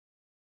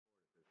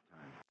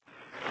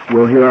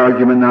We'll hear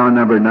argument now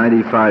number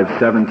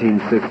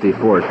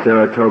 95-1764,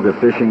 Saratoga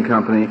Fishing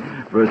Company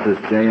versus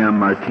J.M.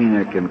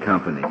 Martinac and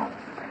Company.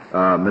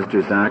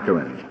 Mr.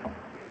 Zakarin.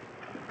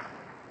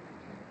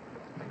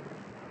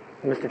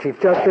 Mr. Chief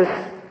Justice,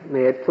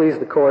 may it please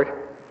the Court,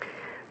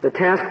 the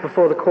task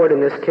before the Court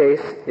in this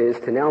case is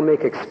to now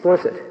make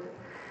explicit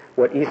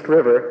what East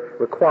River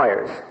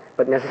requires,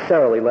 but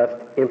necessarily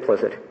left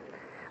implicit.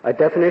 A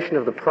definition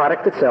of the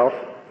product itself,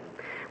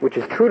 which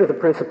is true to the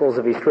principles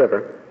of East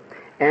River,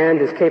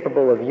 and is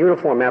capable of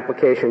uniform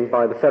application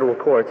by the federal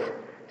courts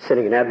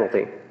sitting in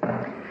Admiralty.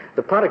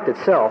 The product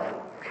itself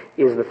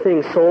is the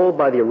thing sold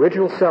by the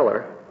original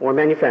seller or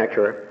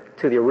manufacturer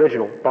to the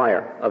original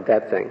buyer of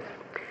that thing.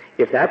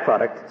 If that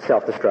product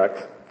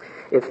self-destructs,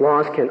 its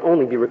loss can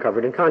only be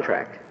recovered in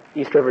contract.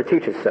 East River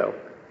teaches so.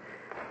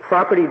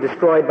 Property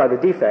destroyed by the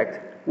defect,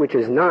 which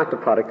is not the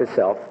product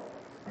itself,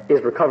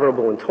 is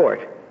recoverable in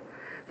tort.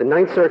 The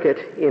Ninth Circuit,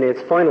 in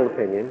its final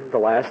opinion, the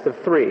last of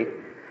three,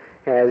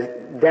 has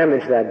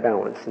damaged that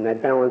balance, and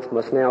that balance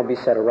must now be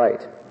set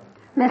aright.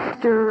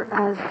 Mr.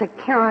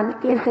 Zakarin,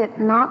 is it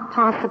not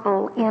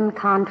possible in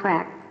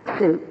contract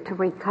suit to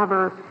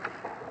recover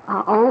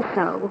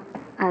also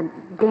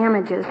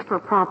damages for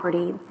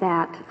property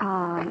that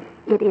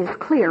it is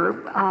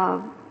clear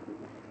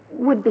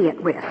would be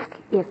at risk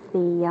if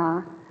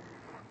the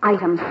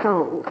items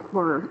sold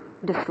were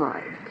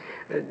destroyed?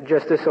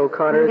 Justice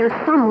O'Connor...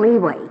 There's some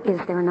leeway,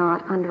 is there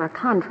not, under a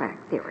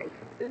contract theory?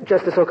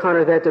 Justice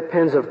O'Connor, that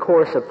depends, of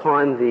course,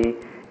 upon the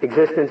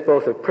existence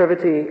both of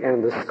privity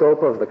and the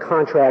scope of the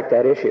contract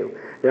at issue.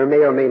 There may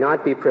or may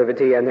not be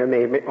privity, and there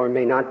may or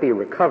may not be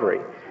recovery.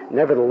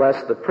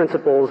 Nevertheless, the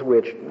principles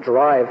which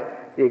drive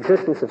the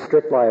existence of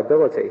strict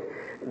liability,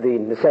 the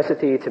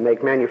necessity to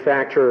make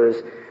manufacturers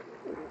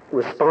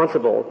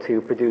responsible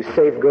to produce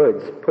safe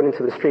goods put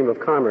into the stream of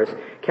commerce,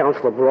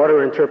 counsel a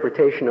broader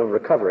interpretation of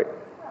recovery.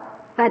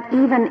 But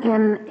even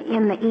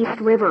in the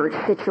East River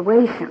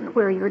situation,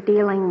 where you're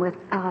dealing with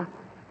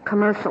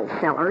commercial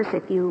sellers,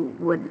 if you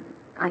would,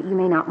 you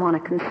may not want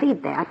to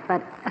concede that,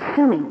 but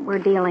assuming we're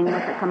dealing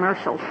with a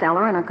commercial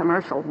seller and a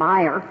commercial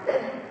buyer,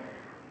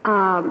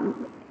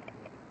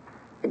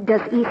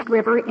 does East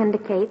River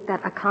indicate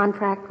that a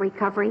contract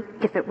recovery,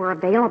 if it were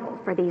available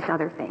for these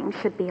other things,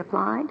 should be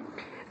applied?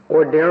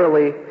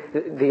 Ordinarily,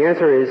 the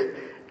answer is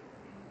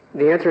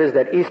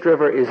that East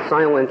River is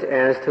silent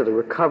as to the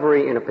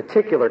recovery in a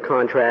particular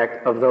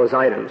contract of those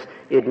items.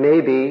 It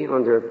may be,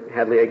 under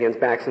Hadley against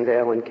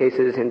Baxendale and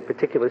cases in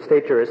particular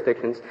state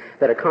jurisdictions,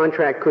 that a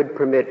contract could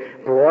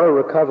permit broader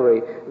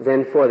recovery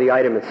than for the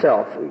item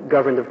itself,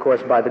 governed, of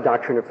course, by the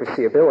doctrine of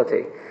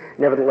foreseeability.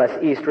 Nevertheless,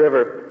 East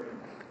River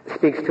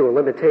speaks to a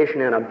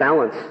limitation and a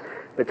balance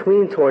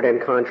between tort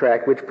and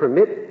contract which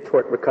permit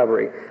tort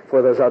recovery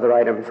for those other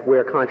items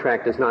where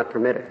contract is not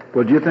permitted.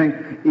 Well, do you think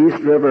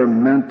East River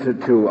meant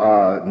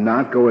to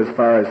not go as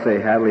far as, say,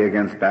 Hadley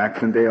against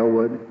Baxendale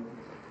would?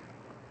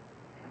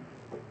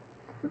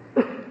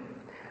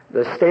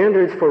 The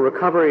standards for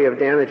recovery of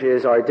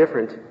damages are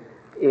different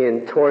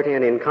in tort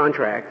and in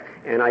contract,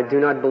 and I do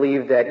not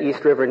believe that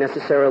East River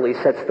necessarily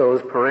sets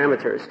those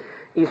parameters.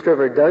 East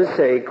River does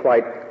say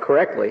quite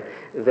correctly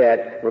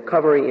that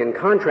recovery in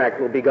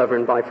contract will be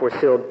governed by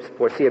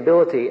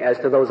foreseeability as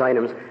to those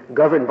items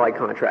governed by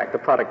contract, the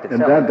product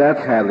itself. And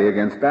that's Hadley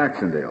against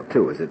Baxendale,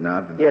 too, is it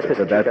not? Yes, Mr.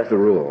 So that's Chief the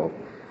rule.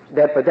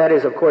 But that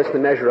is, of course, the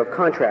measure of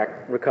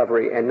contract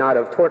recovery and not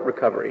of tort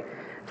recovery.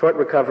 Tort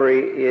recovery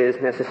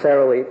is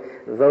necessarily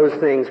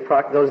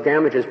those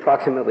damages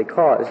proximately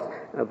caused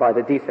by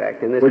the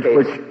defect. In this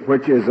case,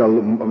 which is a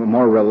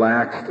more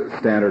relaxed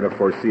standard of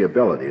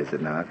foreseeability, is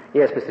it not?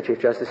 Yes, Mr. Chief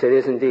Justice, it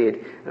is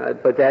indeed.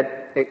 But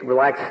that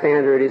relaxed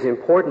standard is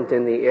important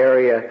in the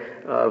area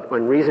of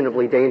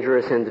unreasonably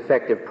dangerous and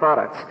defective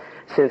products,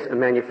 since a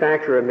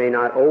manufacturer may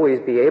not always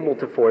be able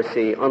to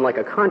foresee, unlike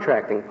a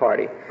contracting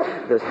party,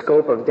 the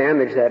scope of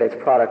damage that its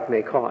product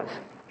may cause.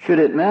 Should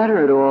it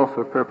matter at all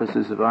for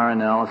purposes of our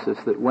analysis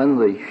that when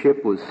the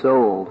ship was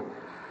sold,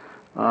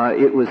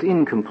 it was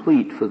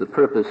incomplete for the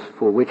purpose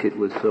for which it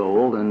was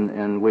sold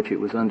and which it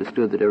was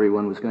understood that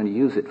everyone was going to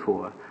use it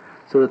for?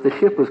 So that the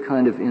ship was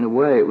kind of, in a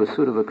way, it was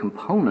sort of a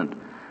component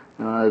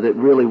that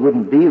really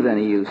wouldn't be of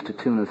any use to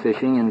tuna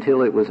fishing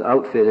until it was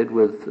outfitted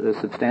with a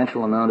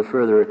substantial amount of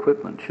further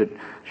equipment.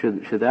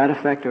 Should that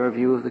affect our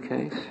view of the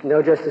case?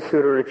 No, Justice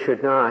Souter, it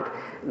should not.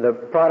 The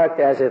product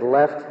as it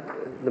left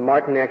the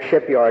Martinac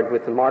shipyard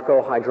with the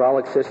Marco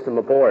hydraulic system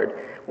aboard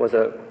was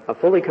a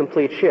fully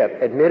complete ship,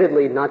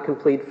 admittedly not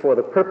complete for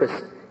the purpose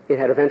it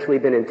had eventually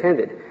been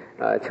intended,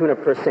 tuna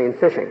purse seine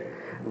fishing.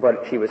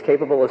 But she was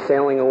capable of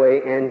sailing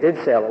away and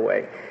did sail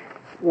away.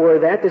 Were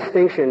that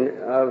distinction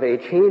of a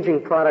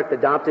changing product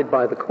adopted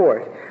by the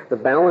court, the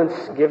balance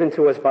given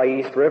to us by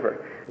East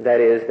River, that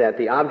is, that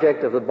the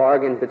object of the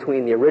bargain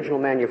between the original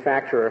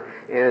manufacturer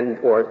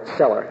or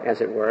seller,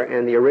 as it were,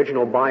 and the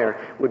original buyer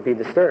would be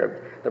disturbed.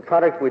 The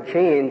product would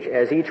change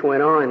as each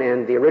went on,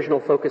 and the original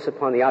focus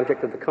upon the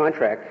object of the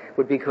contract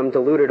would become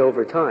diluted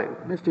over time.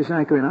 Mr.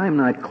 Zakarin, I'm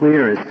not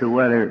clear as to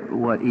whether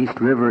what East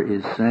River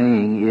is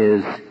saying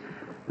is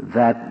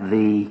that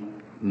the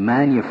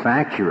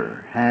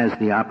manufacturer has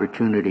the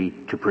opportunity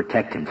to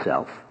protect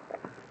himself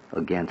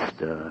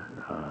against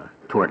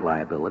tort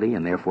liability,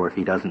 and therefore if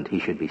he doesn't, he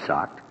should be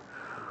socked,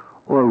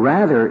 or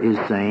rather is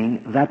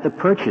saying that the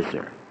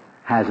purchaser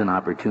has an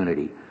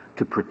opportunity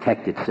to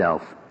protect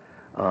itself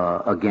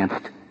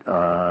against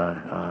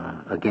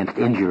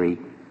injury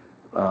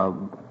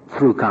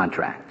through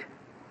contract,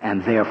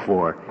 and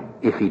therefore,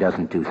 if he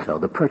doesn't do so,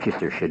 the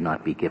purchaser should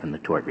not be given the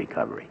tort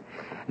recovery.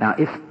 Now,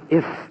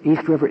 if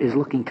East River is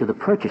looking to the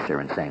purchaser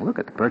and saying, look,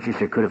 the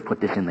purchaser could have put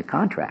this in the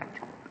contract,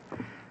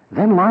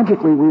 then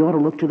logically we ought to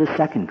look to the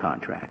second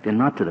contract and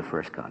not to the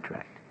first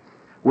contract.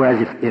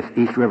 Whereas if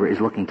East River is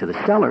looking to the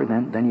seller,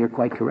 then you're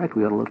quite correct.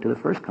 We ought to look to the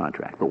first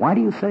contract. But why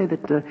do you say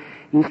that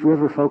East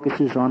River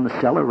focuses on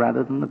the seller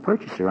rather than the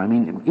purchaser? I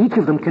mean, each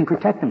of them can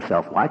protect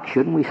himself. Why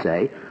shouldn't we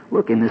say,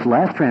 look, in this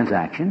last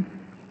transaction,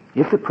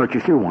 if the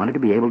purchaser wanted to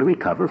be able to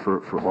recover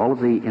for all of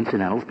the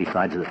incidentals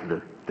besides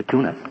the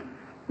tuna,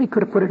 he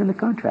could have put it in the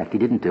contract. He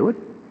didn't do it.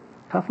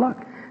 Tough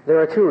luck. There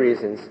are two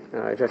reasons,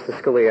 Justice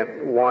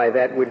Scalia, why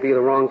that would be the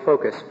wrong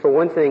focus. For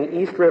one thing,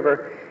 East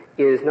River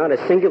is not a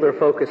singular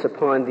focus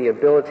upon the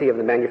ability of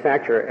the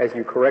manufacturer, as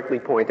you correctly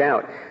point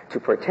out, to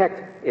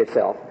protect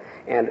itself.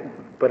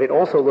 But it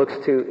also looks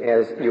to,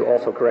 as you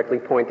also correctly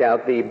point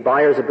out, the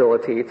buyer's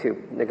ability to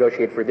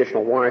negotiate for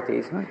additional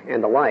warranties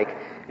and the like.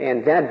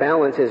 And that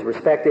balance is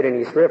respected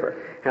in East River.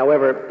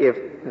 However,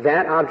 if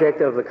that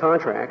object of the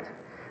contract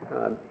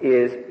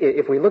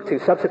if we look to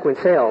subsequent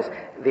sales,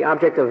 the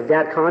object of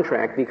that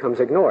contract becomes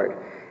ignored.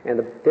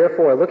 And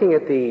therefore, looking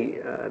at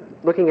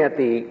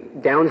the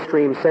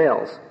downstream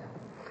sales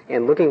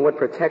and looking what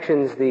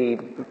protections the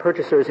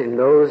purchasers in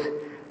those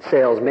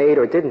sales made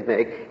or didn't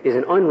make is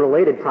an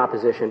unrelated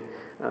proposition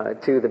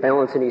to the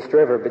balance in East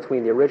River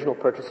between the original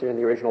purchaser and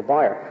the original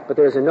buyer. But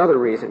there's another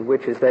reason,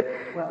 which is that...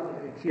 Well,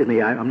 excuse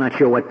me, I'm not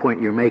sure what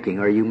point you're making.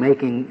 Are you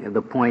making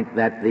the point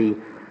that the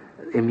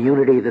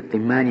immunity that the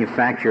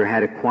manufacturer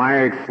had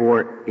acquired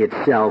for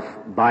itself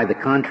by the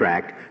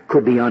contract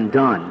could be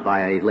undone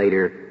by a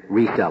later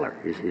reseller?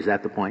 Is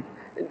that the point?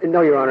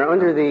 No, Your Honor.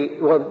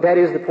 That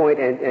is the point,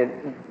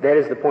 and that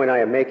is the point I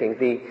am making.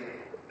 The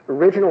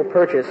original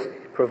purchase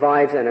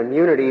provides an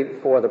immunity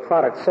for the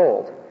product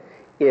sold.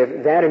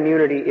 If that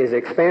immunity is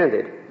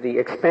expanded, the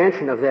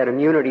expansion of that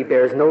immunity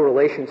bears no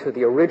relation to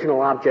the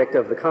original object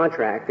of the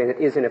contract, and it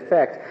is in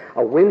effect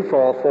a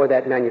windfall for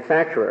that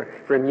manufacturer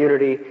for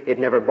immunity it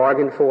never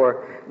bargained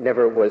for,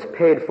 never was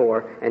paid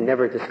for, and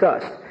never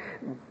discussed.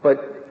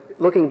 But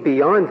looking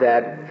beyond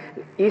that,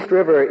 East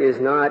River is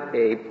not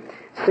a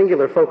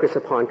singular focus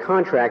upon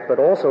contract, but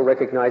also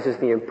recognizes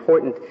the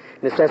important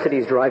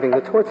necessities driving the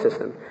tort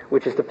system,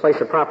 which is to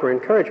place a proper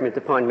encouragement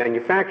upon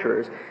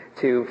manufacturers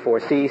to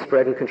foresee,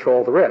 spread, and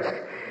control the risk.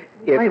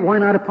 Why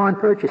not upon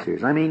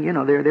purchasers? I mean,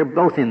 they're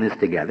both in this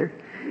together,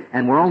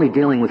 and we're only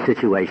dealing with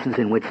situations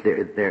in which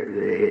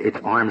it's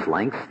arm's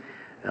length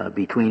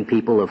between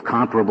people of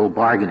comparable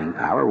bargaining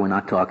power. We're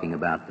not talking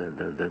about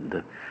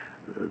the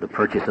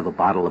purchase of a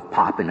bottle of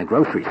pop in a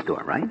grocery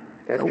store, right?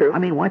 That's true. I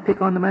mean, why pick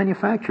on the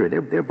manufacturer?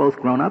 They're both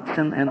grown-ups,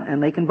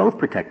 and they can both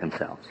protect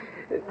themselves.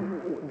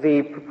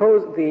 The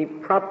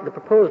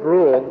proposed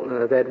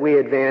rule that we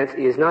advance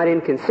is not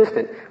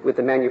inconsistent with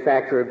the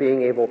manufacturer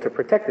being able to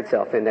protect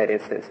itself in that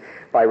instance.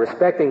 By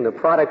respecting the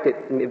product,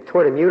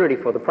 tort immunity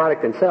for the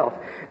product itself,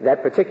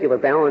 that particular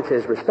balance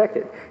is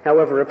respected.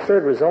 However,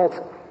 absurd results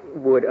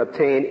would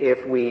obtain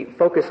if we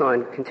focus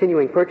on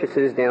continuing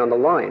purchases down the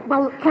line.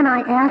 Well, can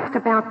I ask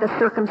about the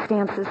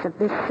circumstances of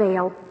this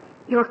sale?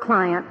 Your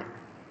client,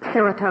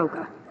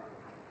 Saratoga,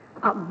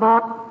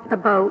 bought the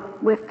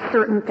boat with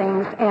certain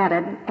things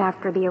added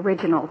after the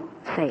original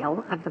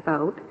sale of the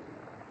boat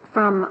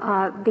from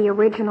the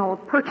original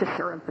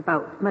purchaser of the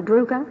boat,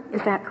 Madruga,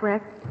 is that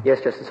correct?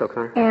 Yes, Justice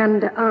O'Connor.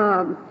 And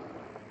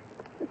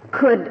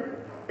could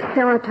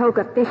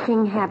Saratoga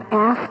Fishing have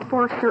asked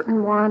for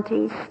certain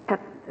warranties at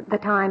the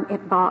time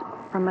it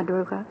bought from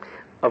Madruga?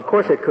 Of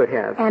course it could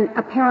have. And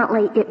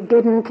apparently it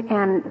didn't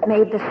and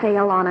made the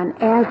sale on an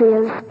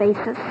as-is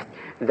basis?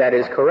 That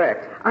is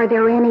correct. Are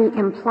there any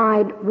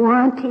implied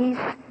warranties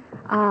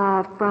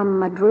from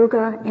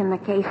Madruga in the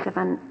case of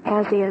an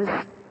as-is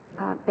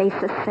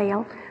basis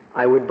sale?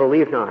 I would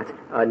believe not.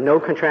 No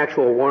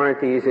contractual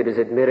warranties, it is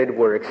admitted,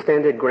 were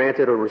extended,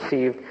 granted, or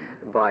received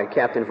by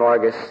Captain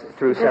Vargas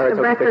through Saratoga. Does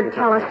the record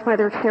tell us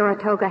whether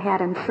Saratoga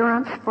had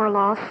insurance for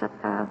loss of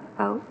the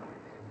boat?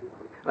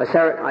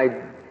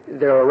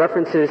 There are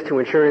references to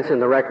insurance in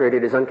the record.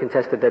 It is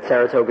uncontested that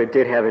Saratoga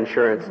did have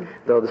insurance,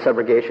 though the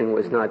subrogation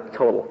was not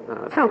total.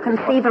 So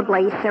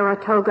conceivably,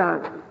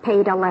 Saratoga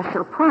paid a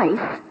lesser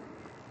price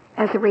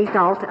as a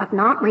result of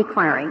not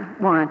requiring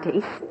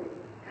warranties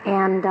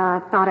and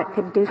thought it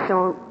could do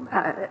so,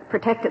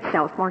 protect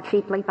itself more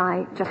cheaply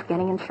by just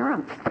getting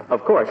insurance.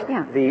 Of course.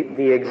 Yeah.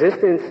 The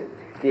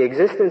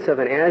existence of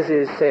an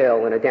as-is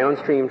sale in a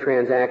downstream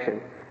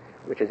transaction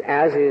which is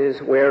as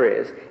is, where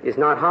is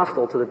not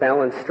hostile to the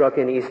balance struck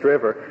in East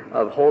River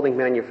of holding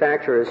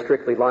manufacturers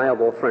strictly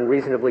liable for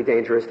unreasonably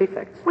dangerous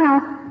defects. Well,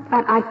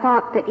 but I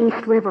thought that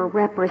East River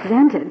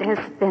represented, as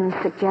been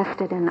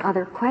suggested in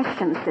other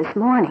questions this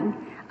morning,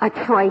 a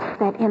choice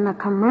that in the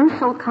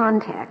commercial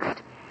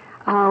context,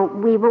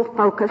 we will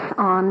focus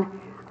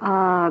on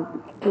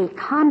a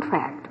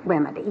contract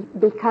remedy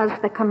because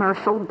the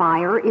commercial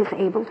buyer is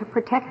able to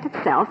protect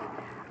itself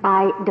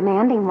by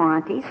demanding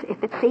warranties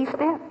if it sees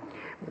fit.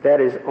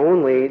 That is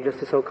only,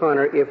 Justice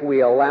O'Connor, if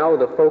we allow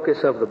the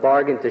focus of the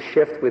bargain to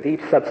shift with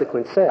each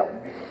subsequent sale.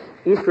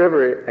 East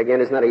River, again,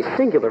 is not a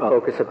singular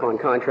focus upon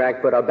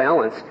contract, but a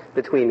balance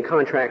between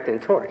contract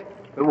and tort.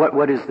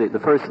 What is the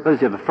first,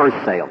 suppose you have a first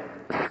sale,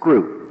 a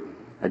screw,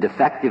 a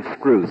defective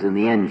screws in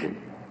the engine.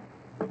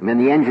 And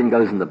then the engine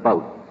goes in the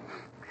boat.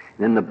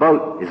 And then the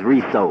boat is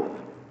resold.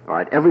 All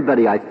right,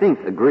 everybody, I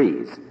think,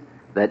 agrees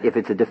that if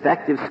it's a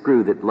defective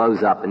screw that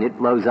blows up and it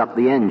blows up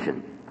the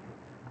engine,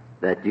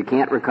 that you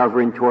can't recover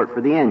in tort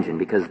for the engine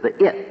because the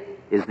it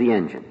is the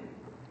engine.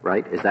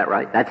 Right? Is that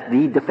right? That's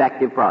the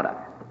defective product.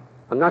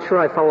 I'm not sure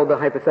I followed the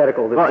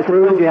hypothetical. Well,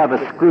 suppose you have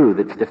a screw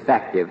that's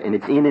defective and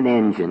it's in an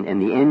engine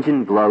and the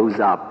engine blows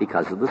up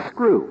because of the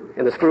screw.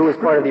 And the screw is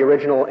part of the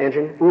original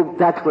engine? Well,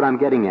 that's what I'm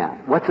getting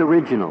at. What's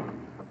original?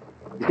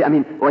 You see, I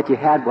mean, what you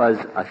had was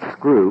a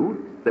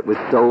screw that was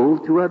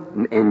sold to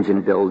an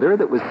engine builder,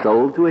 that was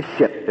sold to a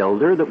ship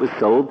builder, that was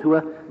sold to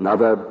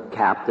another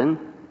captain.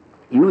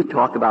 You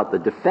talk about the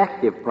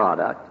defective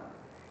product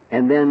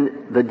and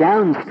then the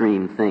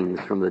downstream things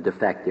from the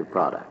defective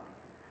product.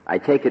 I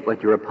take it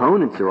what your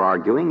opponents are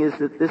arguing is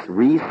that this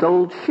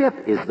resold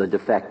ship is the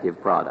defective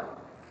product.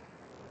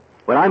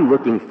 What I'm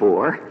looking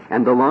for,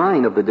 and the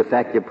line of the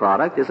defective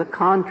product, is a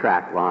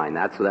contract line.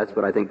 That's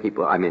what I think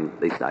people, I mean,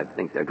 at least I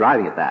think they're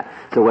driving at that.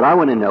 So what I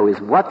want to know is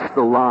what's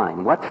the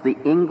line, what's the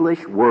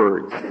English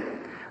words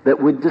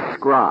that would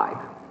describe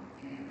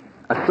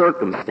a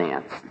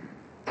circumstance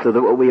so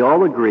that we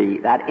all agree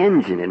that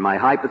engine, in my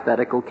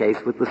hypothetical case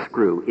with the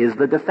screw, is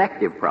the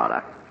defective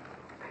product.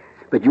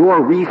 But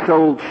your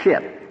resold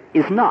ship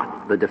is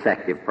not the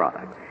defective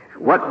product.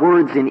 What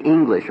words in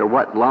English or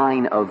what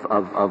line of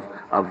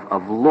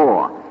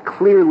law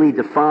clearly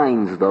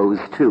defines those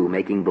two,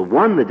 making the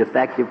one the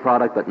defective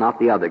product but not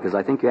the other? Because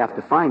I think you have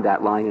to find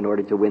that line in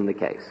order to win the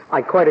case.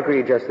 I quite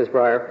agree, Justice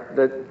Breyer.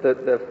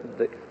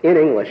 In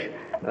English,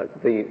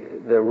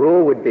 the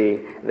rule would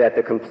be that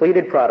the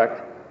completed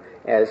product,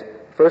 as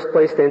first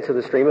placed into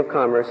the stream of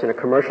commerce in a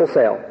commercial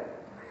sale,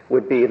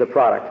 would be the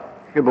product.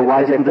 Yeah, but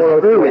why didn't the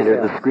screw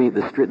enter the stream?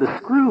 The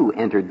screw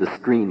entered the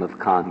stream of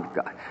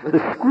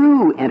the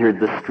screw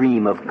entered the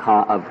stream of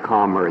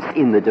commerce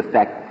in the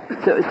defect.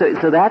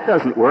 So that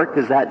doesn't work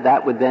because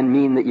that would then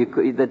mean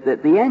that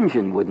the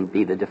engine wouldn't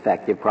be the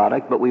defective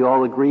product, but we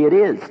all agree it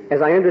is.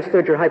 As I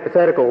understood your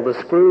hypothetical, the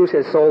screws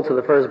as sold to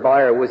the first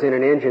buyer was in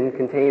an engine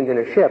contained in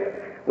a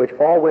ship, which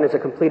all went as a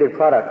completed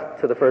product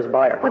to the first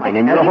buyer.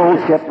 And the whole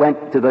ship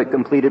went to the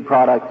completed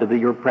product of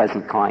your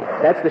present client.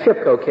 That's the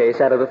Shipco case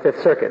out of the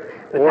Fifth Circuit.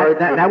 Or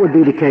that would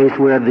be the case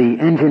where the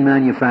engine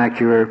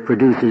manufacturer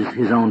produces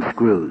his own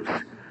screws.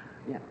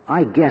 Yeah.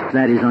 I guess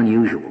that is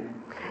unusual.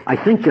 I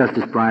think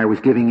Justice Breyer was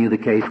giving you the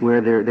case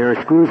where there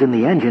are screws in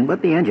the engine,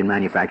 but the engine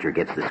manufacturer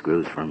gets the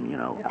screws from,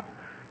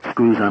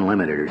 Screws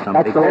Unlimited or some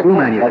big screw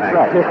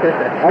manufacturer.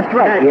 That's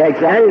right. Yeah,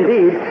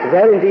 exactly.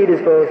 That indeed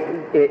is both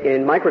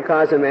in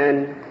microcosm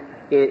and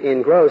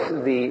in gross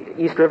the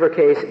East River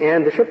case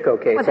and the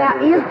Shipco case. But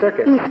that is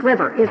East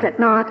River, is it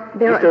not?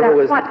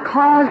 What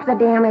caused the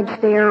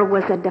damage there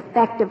was a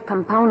defective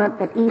component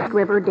that East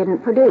River didn't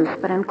produce,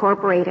 but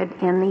incorporated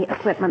in the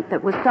equipment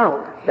that was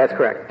sold. That's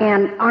correct.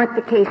 And aren't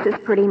the cases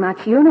pretty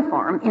much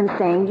uniform in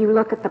saying you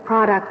look at the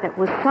product that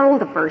was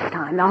sold the first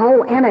time, the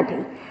whole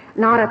entity,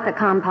 not at the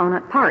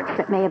component parts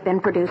that may have been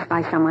produced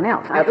by someone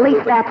else? Absolutely.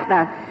 At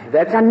least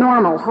that's the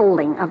normal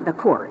holding of the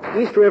court.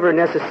 East River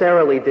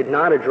necessarily did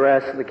not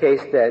address the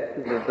case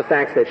that the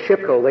facts that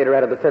Shipco, later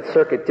out of the Fifth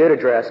Circuit, did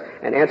address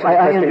and answer the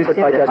question put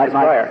by Justice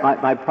Breyer.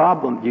 My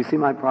problem, do you see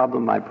my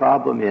problem? My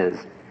problem is,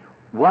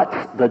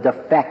 what's the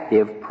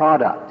defective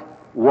product?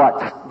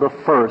 What's the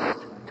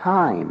first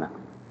time?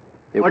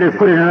 Or to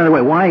put it another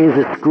way, why is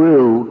a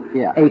screw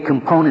a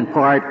component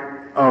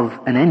part of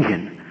an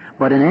engine?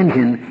 But an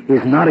engine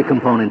is not a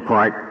component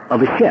part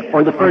of a ship.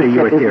 Or the first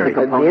ship is a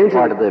component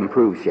part of the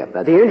improved ship.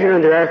 The engine,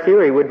 under our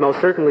theory, would most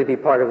certainly be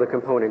part of the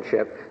component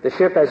ship. The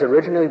ship, as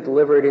originally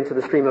delivered into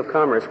the stream of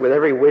commerce, with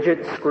every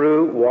widget,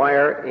 screw,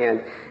 wire,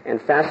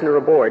 and fastener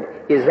aboard,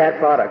 is that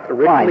product.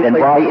 Right, and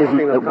why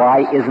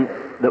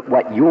isn't that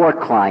what your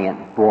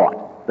client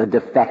bought, the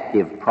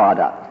defective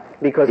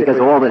product? Because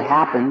all that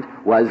happened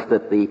was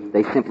that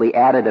they simply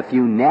added a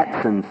few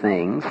nets and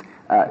things,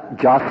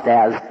 just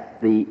as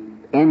the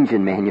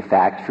engine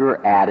manufacturer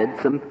added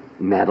some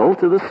metal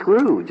to the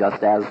screw,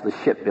 just as the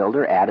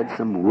shipbuilder added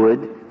some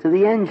wood to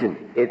the engine.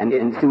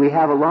 And so we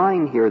have a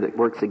line here that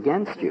works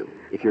against you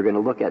if you're going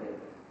to look at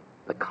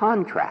the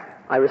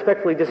contract. I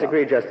respectfully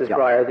disagree, Justice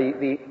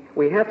Breyer.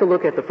 We have to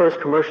look at the first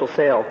commercial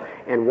sale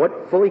and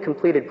what fully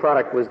completed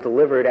product was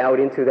delivered out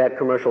into that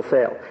commercial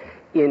sale.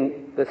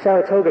 In the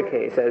Saratoga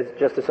case, as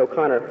Justice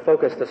O'Connor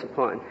focused us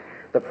upon,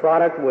 the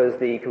product was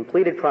the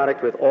completed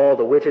product with all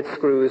the widgets,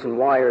 screws, and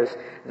wires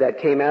that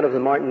came out of the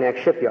Martinac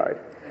shipyard.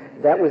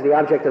 That was the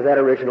object of that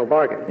original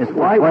bargain. Is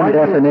one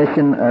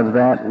definition of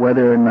that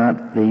whether or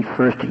not the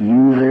first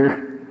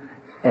user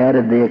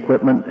added the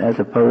equipment as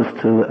opposed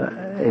to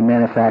a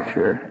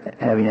manufacturer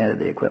having added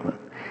the equipment?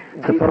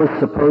 Suppose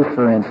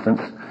for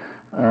instance,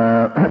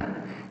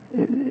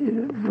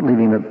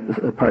 leaving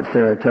apart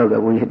Saratoga,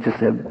 we had just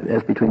had,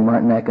 as between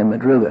Martinac and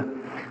Madruga,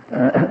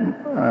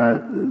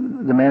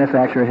 the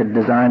manufacturer had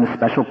designed a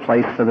special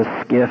place for the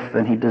skiff,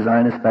 and he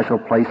designed a special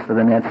place for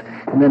the nets,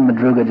 and then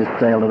Madruga just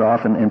sailed it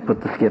off and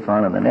put the skiff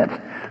on the nets.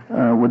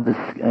 Would the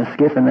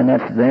skiff and the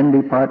nets then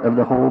be part of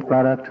the whole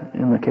product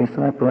in the case that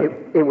I put?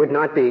 It would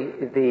not be.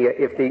 If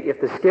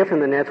the skiff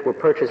and the nets were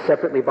purchased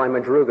separately by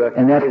Madruga,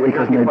 and that's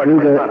because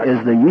Madruga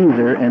is the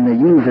user, and the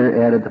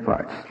user added the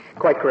parts.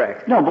 Quite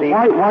correct. No, but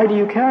why do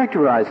you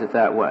characterize it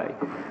that way?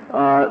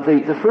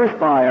 The first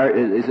buyer,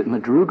 is it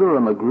Madruga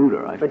or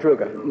Magruder?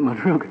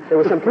 Madruga. There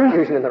was some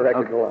confusion in the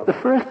record below. The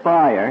first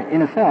buyer,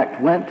 in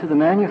effect, went to the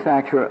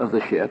manufacturer of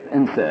the ship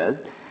and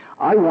said,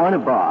 I want to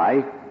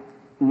buy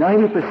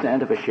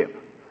 90% of a ship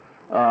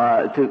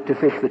to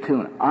fish the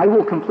tuna. I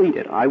will complete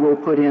it. I will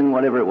put in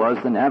whatever it was,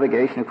 the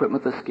navigation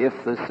equipment, the skiff,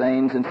 the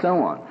seines, and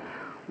so on.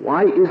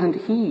 Why isn't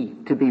he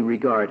to be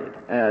regarded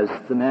as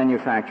the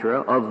manufacturer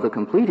of the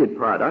completed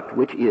product,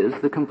 which is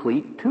the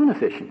complete tuna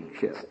fishing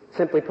ship?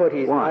 Simply put,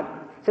 he's not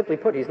a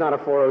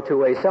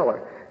 402A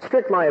seller.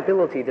 Strict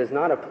liability does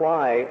not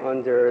apply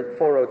under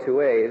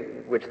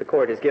 402A, which the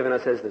court has given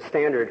us as the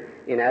standard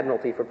in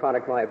admiralty for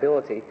product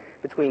liability,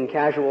 between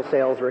casual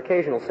sales or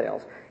occasional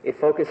sales. It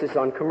focuses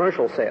on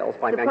commercial sales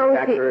by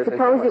manufacturers.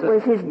 Suppose it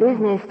was his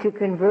business to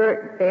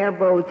convert bare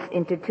boats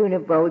into tuna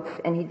boats,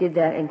 and he did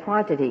that in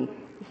quantity.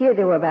 Here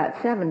there were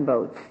about 7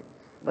 boats.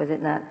 Was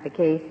it not the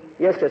case?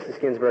 Yes, Justice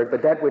Ginsburg,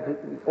 but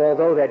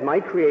although that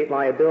might create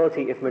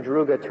liability if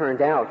Madruga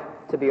turned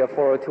out to be a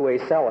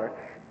 402A seller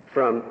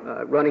from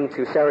running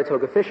to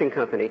Saratoga Fishing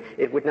Company,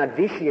 it would not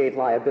vitiate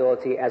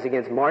liability as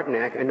against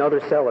Martinac, another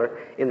seller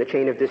in the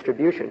chain of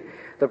distribution.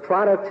 The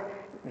product,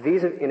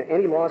 in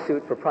any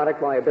lawsuit for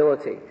product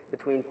liability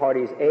between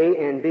parties A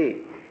and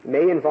B,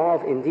 may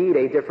involve indeed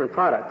a different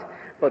product,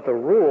 but the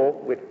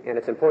rule, and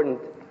it's important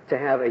to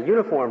have a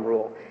uniform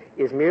rule,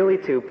 is merely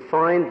to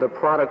find the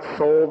product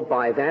sold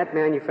by that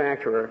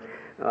manufacturer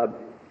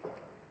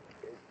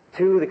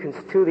to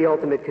the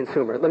ultimate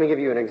consumer. Let me give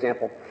you an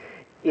example.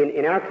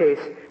 In our case,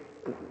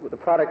 the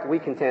product we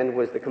contend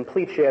was the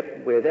complete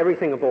ship with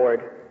everything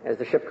aboard, as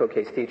the Shipco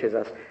case teaches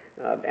us,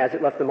 as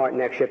it left the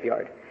Martinac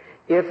shipyard.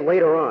 If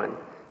later on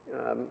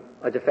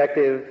a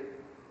defective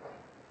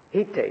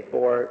heat tape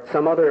or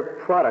some other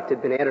product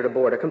had been added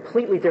aboard, a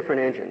completely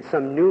different engine,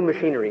 some new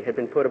machinery had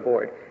been put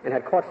aboard and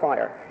had caught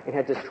fire and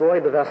had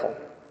destroyed the vessel,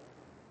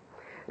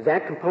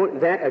 that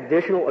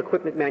additional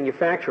equipment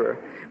manufacturer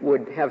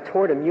would have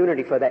tort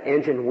immunity for that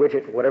engine,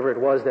 widget, whatever it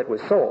was that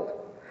was sold,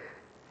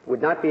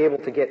 would not be able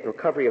to get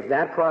recovery of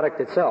that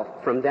product itself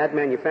from that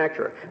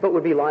manufacturer, but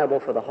would be liable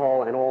for the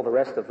hull and all the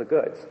rest of the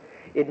goods.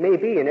 It may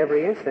be in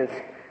every instance,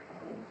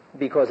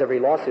 because every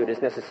lawsuit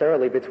is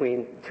necessarily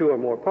between 2 or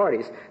more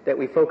parties, that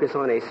we focus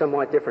on a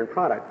somewhat different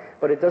product.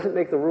 But it doesn't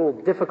make the rule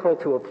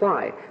difficult to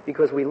apply,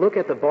 because we look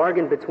at the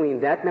bargain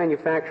between that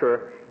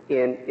manufacturer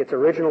in its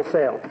original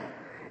sale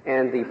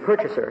and the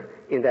purchaser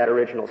in that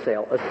original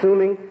sale,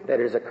 assuming that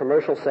it is a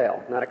commercial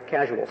sale, not a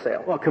casual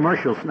sale. Well,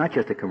 commercial's not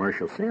just a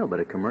commercial sale, but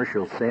a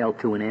commercial sale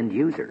to an end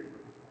user.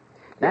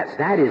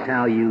 That is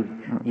how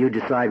you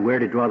decide where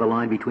to draw the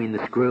line between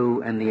the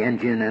screw and the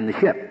engine and the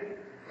ship.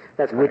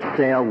 That's which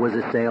sale was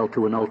a sale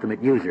to an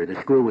ultimate user. The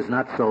screw was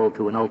not sold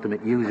to an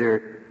ultimate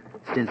user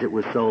since it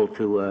was sold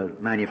to a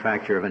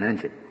manufacturer of an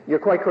engine. You're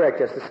quite correct,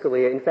 Justice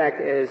Scalia. In fact,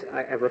 as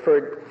I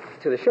referred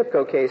to the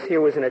Shipco case, here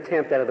was an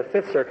attempt out of the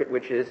Fifth Circuit,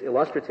 which is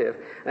illustrative,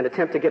 an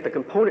attempt to get the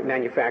component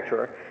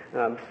manufacturer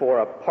for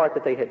a part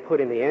that they had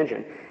put in the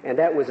engine. And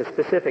that was a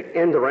specific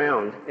end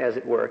around, as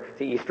it were,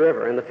 to East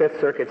River. And the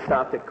Fifth Circuit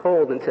stopped it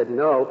cold and said,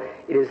 no,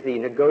 it is the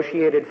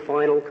negotiated,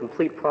 final,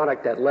 complete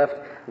product that left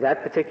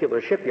that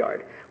particular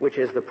shipyard, which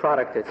is the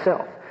product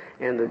itself.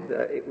 And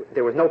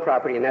there was no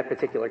property in that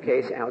particular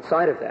case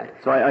outside of that.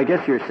 So I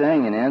guess you're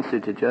saying, in answer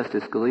to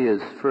Justice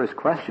Scalia's first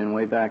question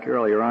way back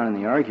earlier on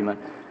in the argument,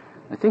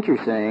 I think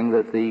you're saying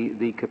that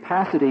the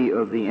capacity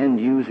of the end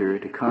user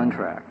to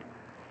contract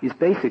is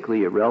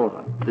basically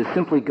irrelevant. There's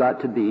simply got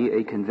to be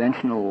a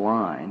conventional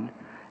line,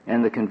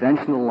 and the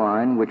conventional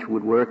line, which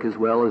would work as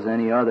well as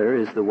any other,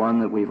 is the one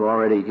that we've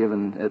already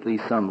given at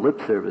least some lip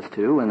service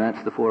to, and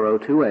that's the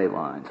 402A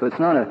line. So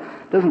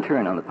it doesn't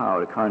turn on the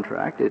power to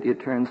contract. It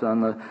turns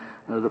on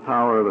the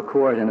power of a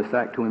court, in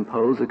effect, to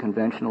impose a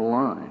conventional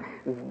line.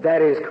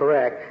 That is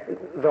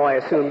correct, though I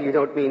assume you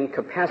don't mean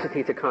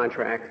capacity to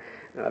contract.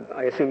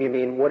 I assume you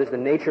mean what is the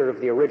nature of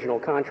the original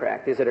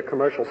contract. Is it a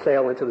commercial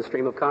sale into the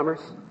stream of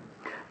commerce?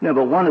 No,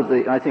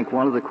 but I think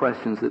one of the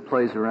questions that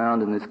plays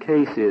around in this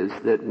case is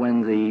that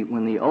when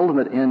the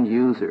ultimate end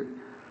user,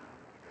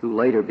 who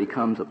later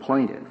becomes a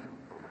plaintiff,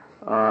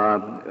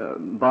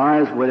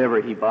 buys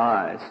whatever he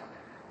buys,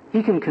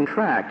 he can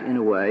contract in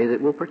a way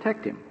that will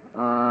protect him.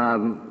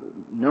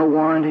 No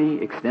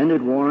warranty,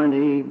 extended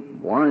warranty,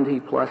 warranty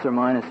plus or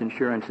minus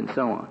insurance, and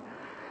so on.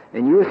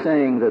 And you're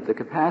saying that the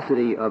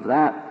capacity of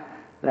that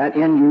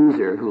end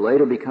user who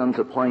later becomes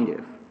a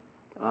plaintiff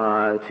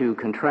to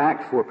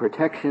contract for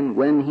protection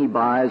when he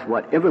buys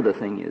whatever the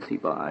thing is he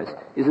buys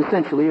is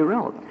essentially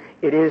irrelevant.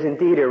 It is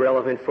indeed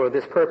irrelevant for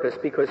this purpose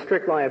because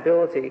strict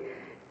liability,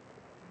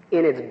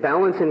 in its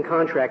balance in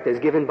contract as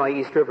given by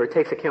East River,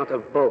 takes account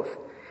of both.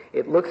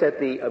 It looks at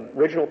the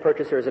original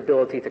purchaser's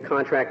ability to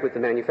contract with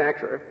the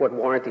manufacturer, what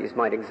warranties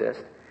might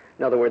exist.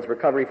 In other words,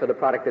 recovery for the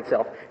product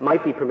itself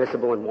might be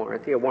permissible in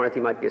warranty. A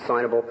warranty might be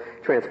assignable,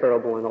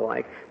 transferable, and the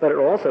like. But it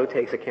also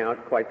takes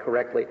account, quite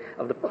correctly,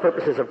 of the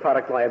purposes of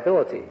product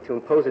liability, to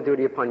impose a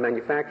duty upon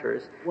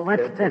manufacturers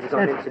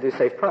to do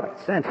safe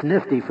products. That's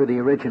nifty for the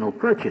original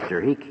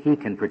purchaser. He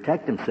can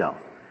protect himself.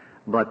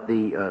 But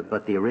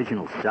the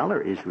original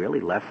seller is really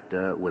left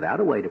without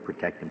a way to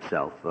protect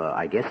himself.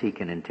 I guess he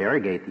can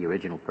interrogate the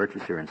original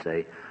purchaser and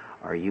say,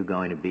 "Are you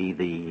going to be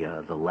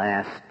the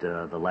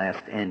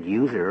last end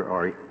user,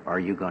 or are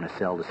you going to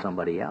sell to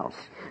somebody else?"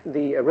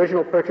 The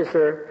original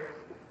purchaser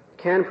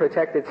can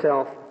protect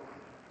itself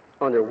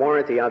under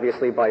warranty,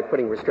 obviously, by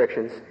putting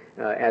restrictions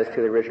as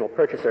to the original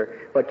purchaser,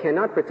 but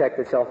cannot protect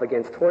itself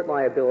against tort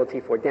liability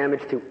for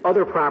damage to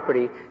other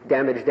property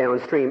damaged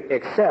downstream,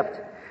 except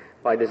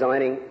by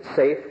designing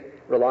safe,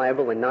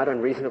 reliable, and not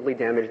unreasonably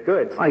damaged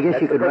goods. I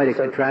guess you could write a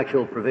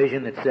contractual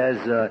provision that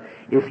says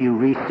if you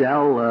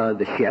resell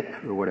the ship,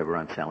 or whatever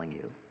I'm selling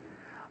you,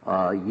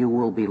 you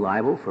will be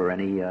liable for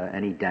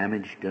any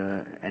damaged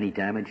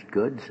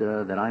goods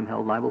that I'm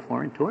held liable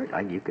for in tort.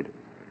 You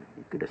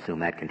could assume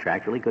that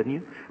contractually, couldn't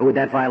you? Or would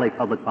that violate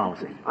public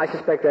policy? I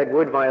suspect that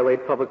would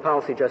violate public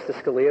policy, Justice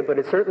Scalia, but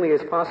it certainly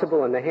is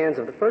possible in the hands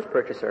of the first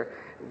purchaser,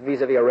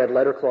 vis-a-vis a red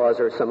letter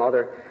clause or some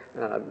other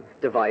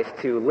device,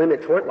 to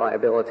limit tort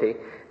liability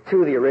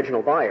to the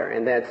original buyer,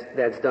 and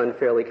that's done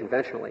fairly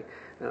conventionally.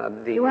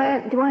 Do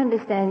I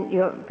understand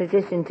your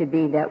position to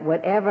be that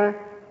whatever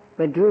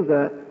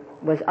Madruga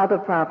was other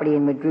property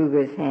in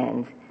Madruga's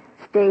hands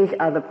stays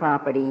other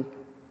property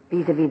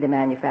vis-a-vis the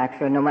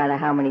manufacturer, no matter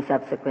how many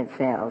subsequent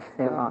sales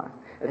there are?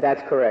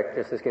 That's correct,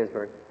 Justice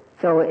Ginsburg.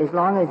 So as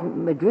long as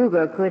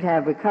Madruga could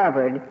have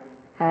recovered,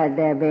 had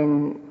there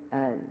been,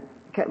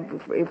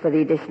 for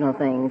the additional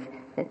things,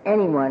 that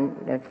anyone,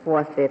 that's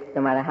fourth-fifth,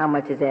 no matter how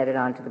much is added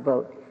onto the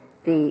boat,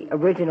 the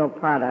original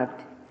product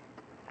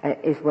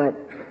is what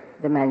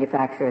the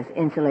manufacturer is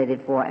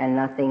insulated for and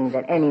nothing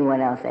that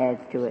anyone else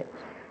adds to it.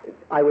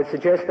 I would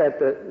suggest that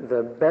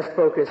the best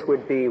focus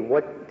would be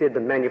what did the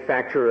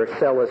manufacturer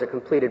sell as a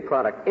completed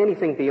product.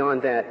 Anything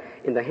beyond that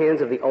in the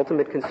hands of the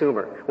ultimate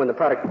consumer when the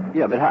product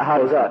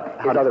goes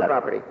up is other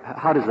property.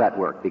 How does that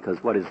work? Because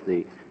suppose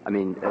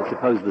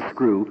the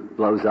screw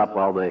blows up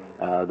while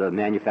the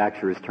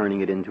manufacturer is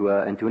turning it into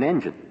an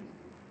engine.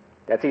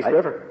 That's East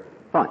River.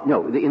 Fine.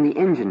 No, in the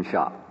engine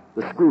shop,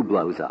 the screw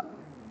blows up.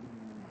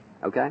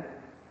 Okay?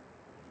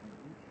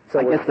 So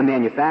I guess the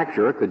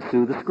manufacturer could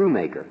sue the screw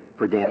maker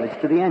for damage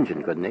to the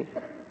engine, couldn't he?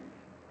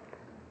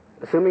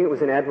 Assuming it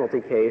was an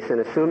admiralty case, and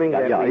assuming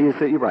that... You're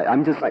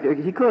right.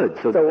 He could.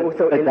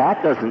 But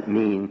that doesn't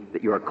mean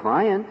that your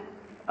client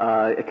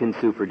can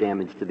sue for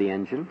damage to the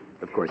engine.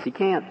 Of course he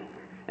can't.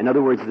 In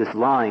other words, this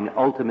line,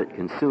 ultimate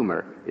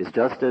consumer, is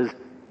just as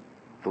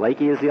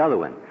flaky as the other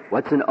one.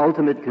 What's an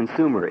ultimate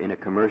consumer in a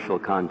commercial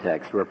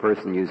context where a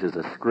person uses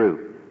a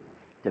screw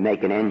to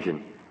make an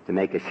engine, to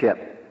make a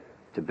ship,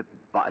 to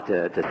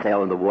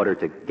sail in the water,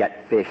 to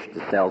get fish,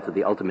 to sell to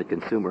the ultimate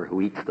consumer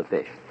who eats the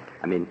fish?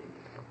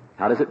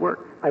 How does it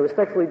work? I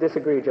respectfully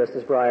disagree,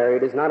 Justice Breyer.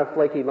 It is not a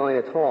flaky line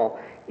at all.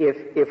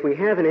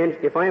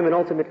 If I am an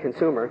ultimate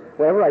consumer,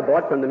 whatever I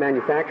bought from the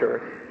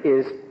manufacturer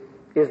is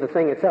the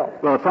thing itself.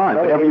 Well, fine.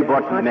 Whatever you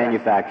bought from the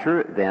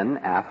manufacturer, then,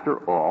 after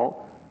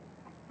all,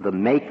 the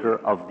maker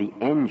of the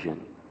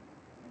engine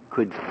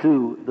could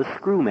sue the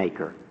screw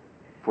maker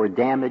for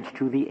damage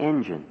to the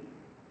engine.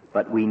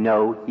 But we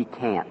know he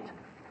can't.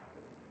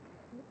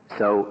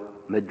 So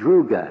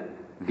Madruga,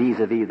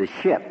 vis-a-vis the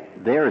ship,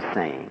 they're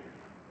saying,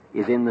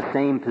 is in the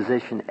same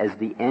position as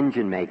the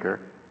engine maker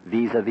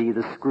vis-a-vis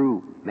the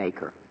screw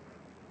maker.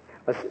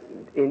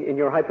 In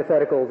your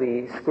hypothetical,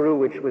 the screw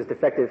which was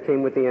defective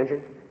came with the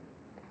engine?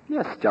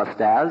 Yes, just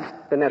as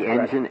then that's the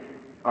engine...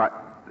 All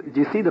right. Do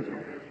you see the...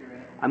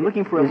 I'm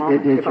looking for a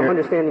moment. If I'm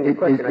understanding your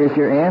question... Is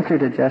your answer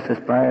to Justice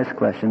Breyer's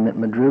question that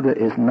Madruga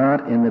is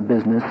not in the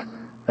business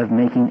of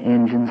making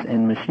engines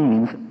and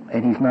machines,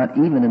 and he's not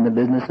even in the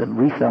business of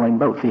reselling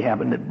boats? He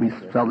happened to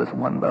resell this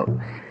one boat.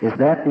 Is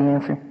that the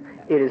answer?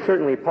 It is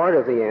certainly part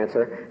of the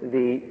answer.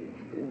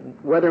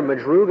 Whether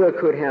Madruga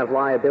could have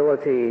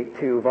liability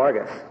to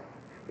Vargas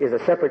is a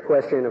separate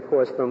question, of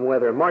course, from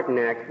whether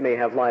Martinac may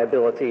have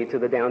liability to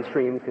the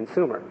downstream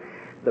consumer.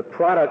 The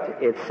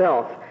product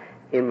itself,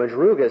 in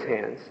Madruga's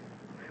hands,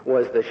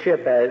 was the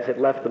ship as it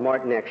left the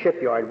Martinac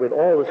shipyard with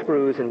all the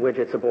screws and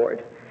widgets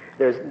aboard.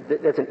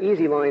 That's an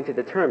easy line to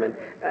determine.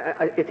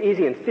 It's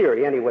easy in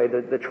theory anyway.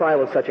 The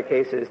trial of such a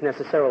case is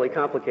necessarily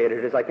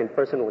complicated, as I can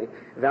personally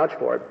vouch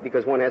for,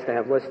 because one has to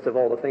have lists of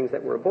all the things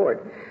that were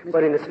aboard.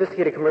 But in a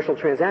sophisticated commercial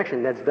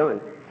transaction, that's done.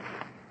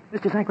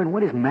 Mr. Zankman,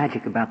 what is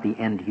magic about the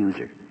end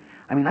user?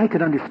 I mean, I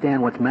could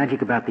understand what's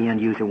magic about the end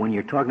user when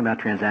you're talking about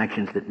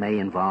transactions that may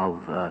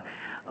involve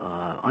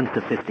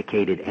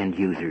unsophisticated end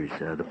users,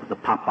 the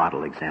pop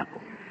bottle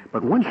example.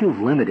 But once you've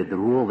limited the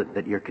rule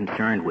that you're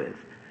concerned with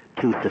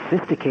to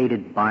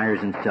sophisticated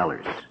buyers and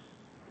sellers,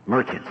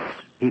 merchants,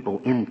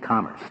 people in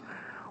commerce,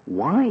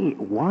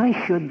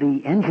 why should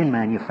the engine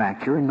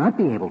manufacturer not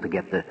be able to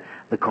get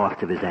the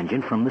cost of his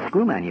engine from the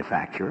screw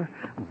manufacturer,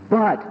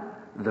 but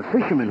the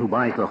fisherman who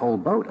buys the whole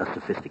boat, a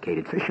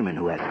sophisticated fisherman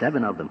who has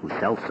 7 of them, who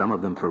sells some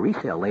of them for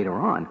resale later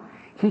on,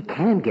 he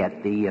can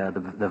get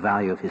the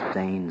value of his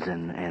seines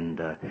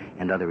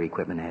and other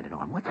equipment added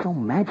on. What's so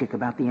magic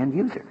about the end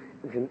user?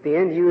 The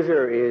end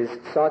user is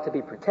sought to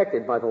be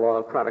protected by the law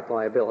of product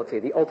liability,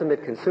 the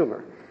ultimate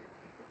consumer.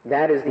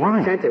 That is the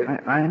incentive.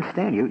 I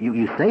understand.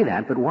 You say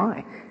that, but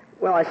why?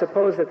 Well, I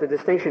suppose that the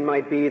distinction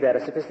might be that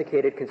a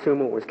sophisticated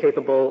consumer was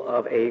capable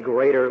of a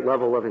greater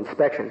level of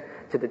inspection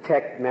to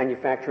detect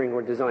manufacturing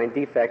or design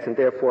defects and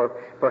therefore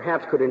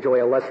perhaps could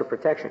enjoy a lesser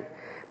protection.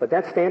 But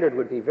that standard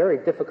would be very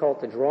difficult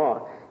to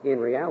draw in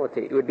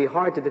reality. It would be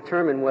hard to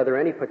determine whether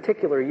any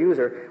particular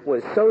user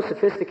was so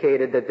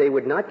sophisticated that they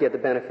would not get the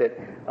benefit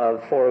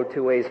of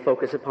 402A's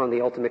focus upon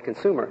the ultimate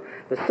consumer.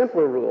 The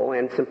simpler rule,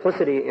 and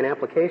simplicity in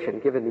application,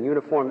 given the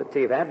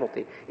uniformity of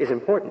admiralty, is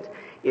important,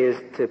 is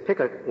to pick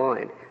a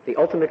line. The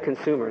ultimate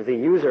consumer, the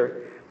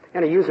user,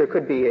 and a user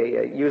could be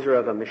a user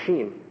of a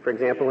machine, for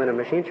example, in a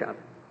machine shop.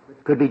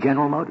 Could be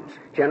General Motors.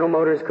 General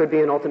Motors could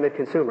be an ultimate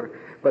consumer.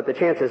 But the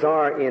chances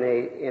are in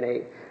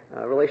a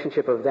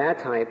relationship of that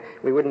type,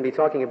 we wouldn't be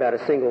talking about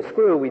a single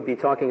screw. We'd be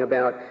talking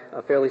about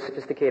a fairly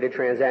sophisticated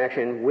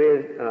transaction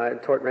with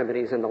tort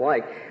remedies and the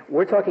like.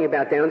 We're talking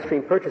about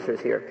downstream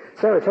purchasers here.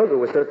 Saratoga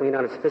was certainly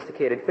not a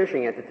sophisticated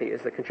fishing entity,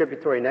 as the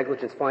contributory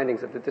negligence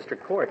findings of the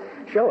district court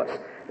show us.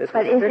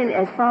 But isn't,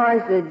 as far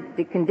as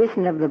the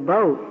condition of the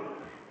boat,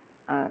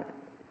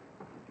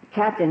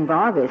 Captain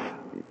Vargas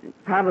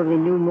probably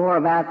knew more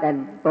about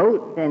that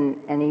boat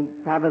and he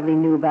probably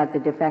knew about the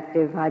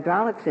defective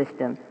hydraulic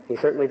system. He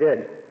certainly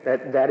did.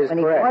 That is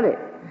when correct. When he bought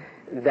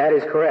it. That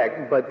is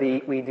correct. But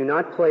we do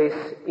not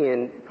place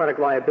in product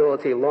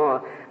liability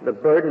law the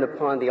burden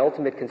upon the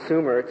ultimate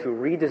consumer to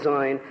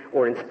redesign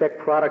or inspect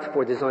products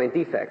for design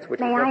defects, which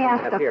May I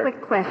ask a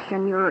quick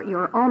question?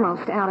 You're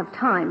almost out of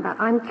time, but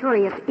I'm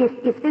curious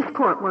if this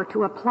court were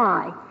to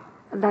apply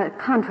the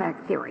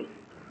contract theory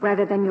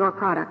rather than your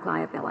product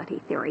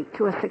liability theory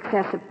to a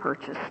successive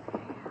purchase.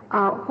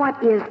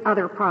 What is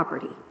other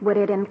property? Would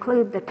it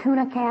include the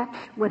tuna catch?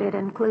 Would it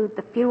include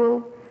the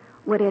fuel?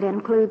 Would it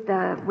include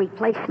the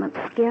replacement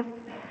skiff?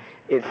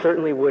 It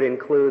certainly would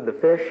include the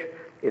fish.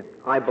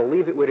 I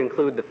believe it would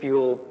include the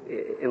fuel,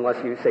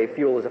 unless you say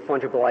fuel is a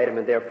fungible item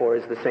and therefore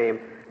is the same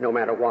no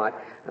matter what.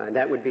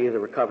 That would be the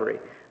recovery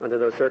under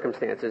those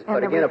circumstances. And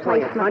but again,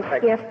 applying a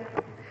contract. Skiff?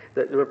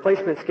 The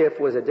replacement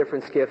skiff was a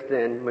different skiff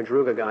than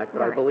Madruga got,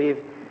 but right.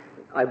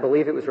 I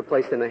believe it was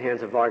replaced in the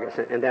hands of Vargas,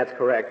 and that's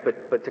correct.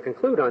 But to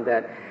conclude on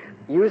that,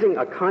 using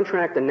a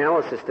contract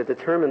analysis to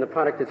determine the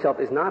product itself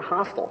is not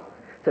hostile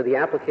to the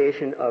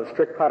application of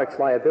strict products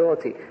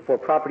liability for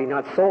property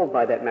not sold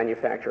by that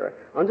manufacturer.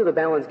 Under the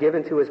balance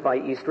given to us by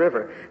East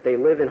River, they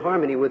live in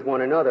harmony with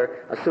one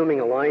another, assuming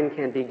a line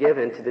can be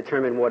given to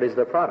determine what is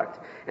the product.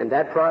 And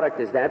that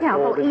product is that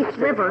sold. Well, East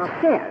River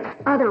says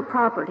other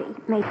property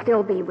may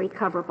still be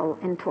recoverable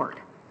in tort,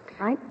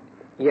 right?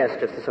 Yes,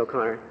 Justice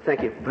O'Connor.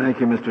 Thank you. Thank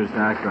you, Mr.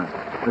 Zackman.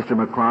 Mr.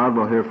 McLeod,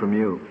 we'll hear from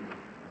you.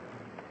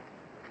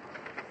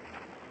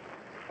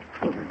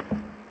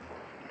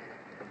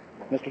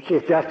 Mr.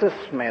 Chief Justice,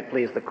 may it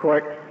please the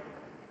Court.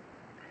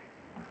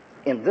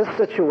 In this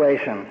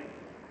situation,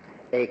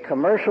 a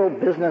commercial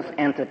business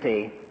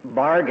entity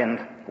bargained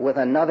with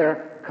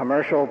another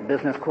commercial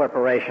business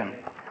corporation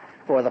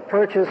for the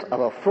purchase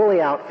of a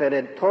fully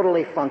outfitted,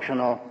 totally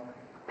functional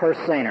purse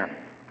seiner.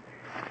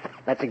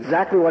 That's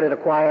exactly what it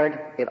acquired.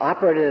 It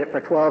operated it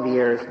for 12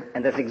 years,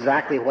 and that's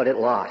exactly what it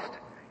lost.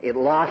 It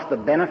lost the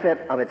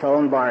benefit of its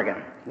own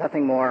bargain,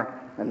 nothing more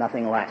and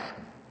nothing less.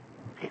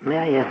 May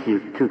I ask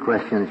you 2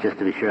 questions just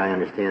to be sure I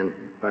understand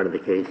part of the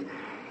case?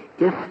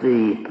 If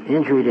the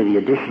injury to the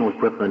additional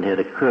equipment had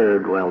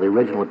occurred while the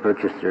original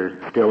purchaser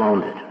still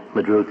owned it,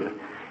 Madruga,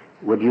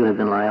 would you have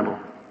been liable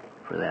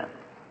for that?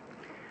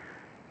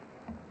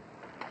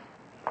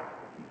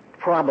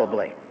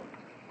 Probably.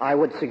 I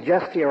would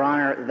suggest to Your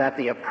Honor that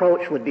the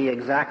approach would be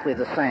exactly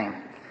the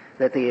same,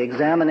 that the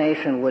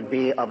examination would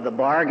be of the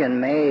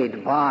bargain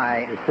made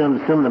by...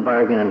 Assume the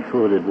bargain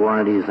included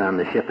warranties on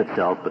the ship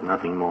itself, but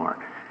nothing more.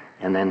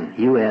 and then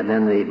the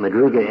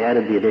Madruga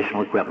added the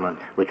additional equipment,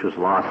 which was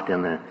lost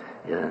in the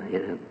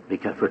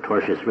because for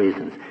tortious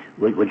reasons.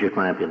 Would your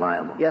client be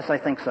liable? Yes, I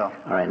think so.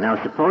 All right.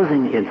 Now,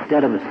 supposing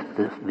instead of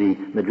the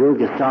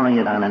Madruga selling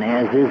it on an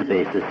as-is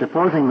basis,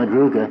 supposing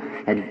Madruga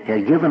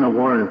had given a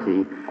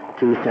warranty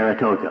to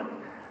Saratoga,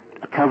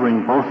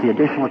 covering both the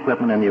additional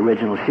equipment and the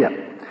original ship,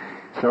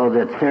 so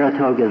that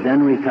Saratoga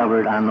then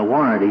recovered on the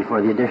warranty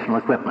for the additional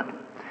equipment.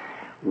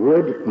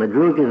 Would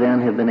Madruga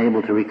then have been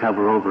able to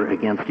recover over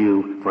against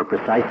you for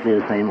precisely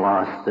the same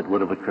loss that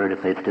would have occurred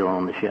if they'd still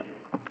owned the ship?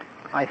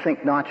 I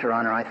think not, Your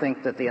Honor. I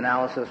think that the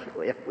analysis,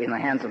 if in the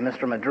hands of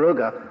Mr.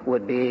 Madruga,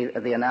 would be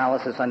the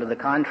analysis under the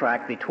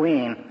contract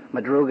between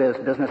Madruga's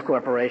business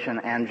corporation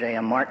and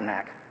J.M.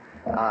 Martinac.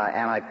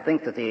 And I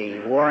think that the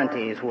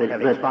warranties would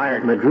have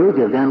expired.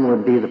 Madruga then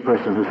would be the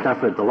person who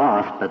suffered the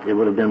loss, but it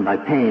would have been by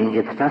paying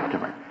its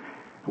customer.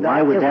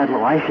 Why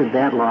should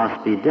that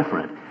loss be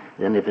different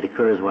than if it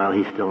occurs while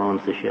he still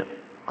owns the ship?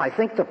 I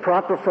think the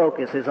proper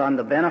focus is on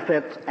the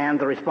benefits and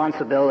the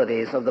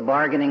responsibilities of the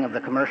bargaining of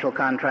the commercial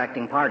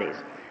contracting parties.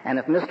 And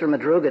if Mr.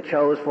 Madruga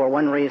chose for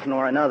one reason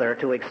or another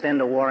to extend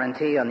a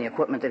warranty on the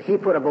equipment that he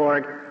put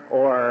aboard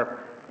or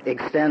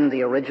extend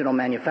the original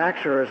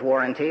manufacturer's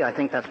warranty, I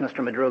think that's Mr.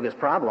 Madruga's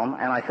problem,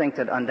 and I think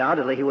that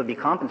undoubtedly he would be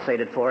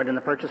compensated for it in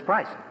the purchase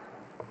price.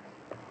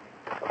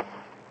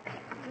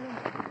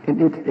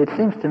 It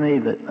seems to me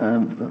that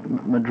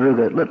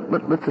Madruga,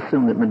 let's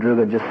assume that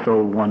Madruga just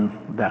sold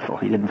one vessel.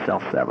 He didn't sell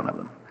 7 of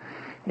them.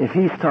 If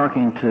he's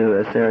talking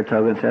to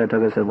Saratoga, and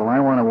Saratoga said, well, I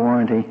want a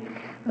warranty,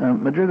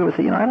 Madruga would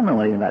say, I don't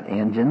know anything about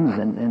engines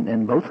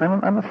and boats.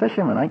 I'm a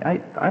fisherman.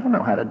 I don't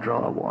know how to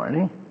draw a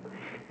warranty.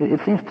 It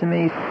seems to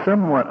me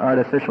somewhat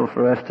artificial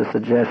for us to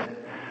suggest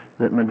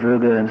that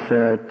Madruga and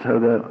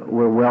Saratoga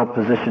were well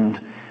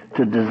positioned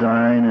to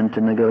design and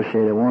to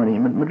negotiate a warranty.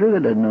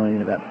 Madruga doesn't know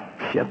anything about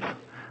ships.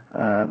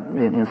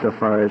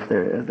 Insofar as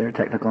their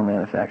technical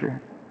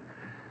manufacturer,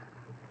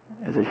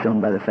 as is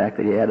shown by the fact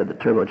that he added the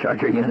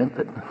turbocharger unit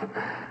that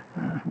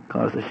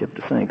caused the ship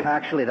to sink.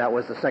 Actually, that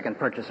was the second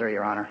purchaser,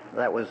 Your Honor.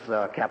 That was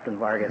Captain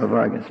Vargas.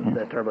 Vargas, yeah.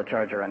 The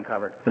turbocharger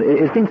uncovered. But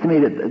it seems to me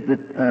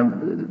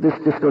that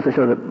this goes to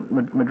show that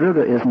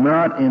Madruga is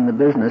not in the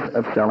business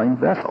of selling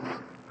vessels,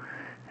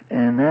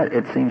 and that,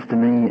 it seems to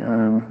me,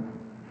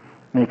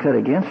 may cut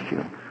against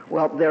you.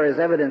 Well, there is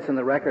evidence in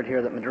the record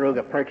here that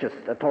Madruga purchased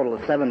a total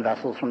of 7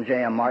 vessels from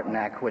J.M.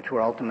 Martinac, which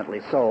were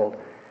ultimately sold.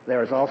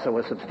 There is also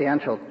a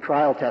substantial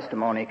trial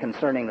testimony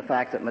concerning the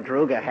fact that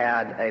Madruga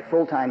had a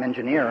full-time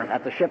engineer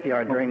at the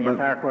shipyard during the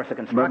entire course of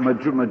construction. But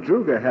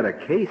Madruga had a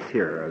case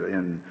here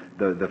in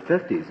the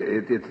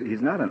 50s.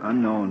 He's not an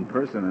unknown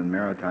person in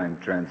maritime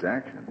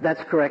transactions.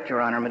 That's correct,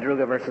 Your Honor.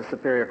 Madruga versus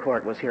Superior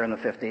Court was here in the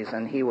 50s,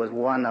 and he was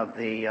one of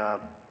the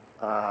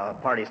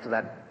parties to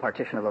that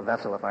partition of a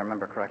vessel, if I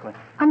remember correctly.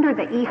 Under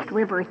the East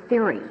River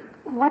theory,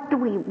 what do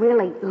we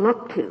really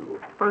look to,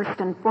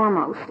 first and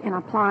foremost, in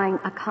applying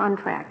a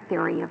contract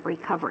theory of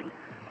recovery?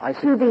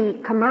 To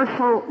the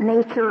commercial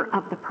nature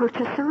of the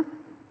purchaser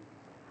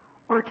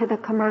or to the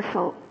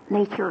commercial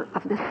nature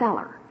of the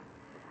seller?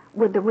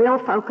 Would the real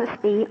focus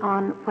be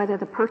on whether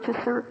the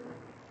purchaser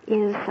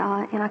is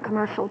in a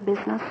commercial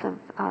business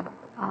of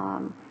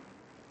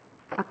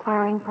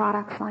acquiring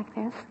products like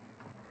this?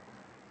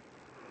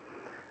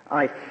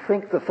 I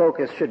think the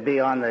focus should be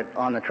on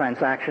the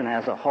transaction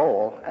as a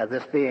whole,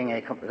 this being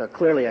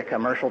clearly a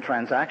commercial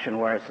transaction,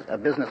 where it's a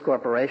business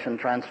corporation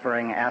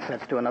transferring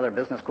assets to another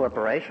business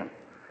corporation.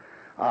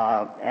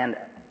 And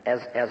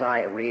as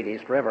I read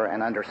East River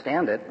and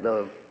understand it,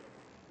 the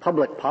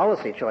public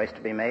policy choice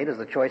to be made is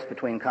the choice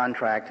between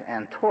contract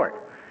and tort.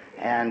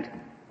 And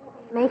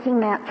making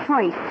that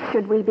choice,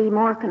 should we be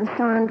more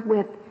concerned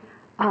with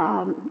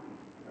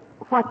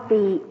what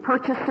the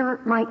purchaser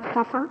might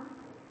suffer,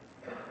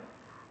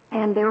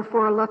 and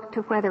therefore look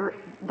to whether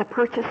the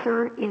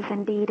purchaser is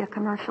indeed a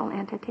commercial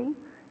entity?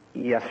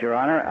 Yes, Your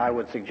Honor. I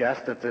would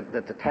suggest that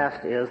the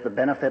test is the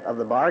benefit of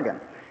the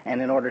bargain.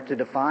 And in order to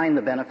define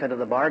the benefit of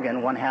the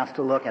bargain, one has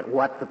to look at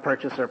what the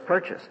purchaser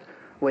purchased,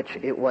 which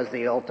it was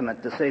the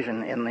ultimate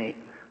decision in the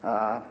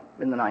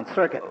Ninth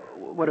Circuit.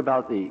 What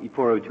about the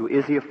 402?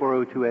 Is he a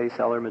 402A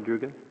seller,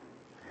 Madruga?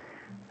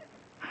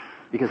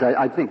 Because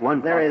I think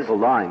one possible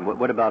line,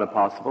 what about a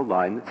possible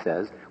line that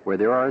says where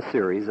there are a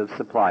series of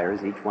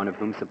suppliers, each one of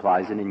whom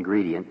supplies an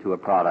ingredient to a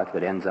product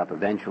that ends up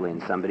eventually in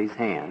somebody's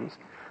hands,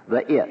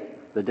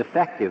 the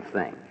defective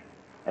thing,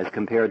 as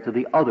compared to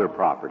the other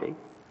property,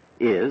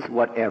 is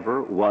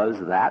whatever was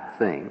that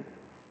thing,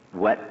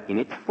 what in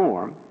its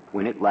form,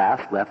 when it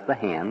last left the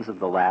hands of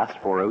the last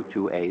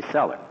 402A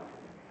seller.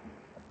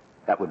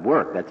 That would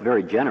work. That's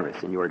very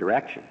generous in your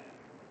direction.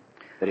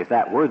 But if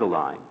that were the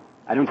line,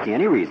 I don't see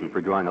any reason for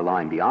drawing a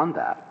line beyond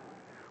that.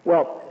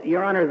 Well,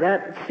 Your Honor,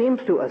 that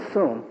seems to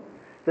assume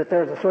that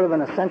there's a sort of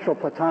an essential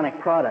platonic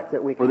product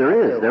that we can do.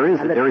 Well,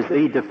 there is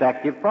the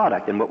defective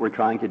product, and what we're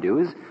trying to do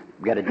is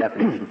get a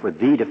definition for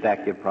the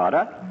defective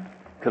product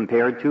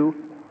compared to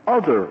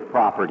other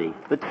property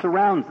that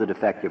surrounds the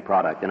defective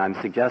product. And I'm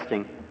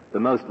suggesting the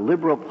most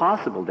liberal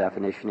possible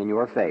definition in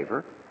your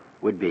favor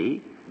would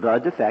be the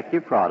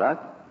defective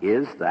product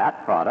is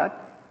that product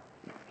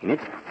in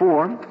its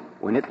form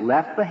when it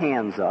left the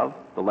hands of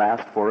the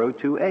last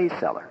 402A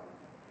seller.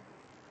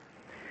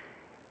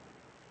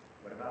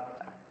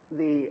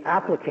 The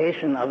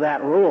application of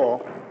that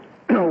rule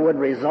would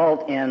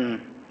result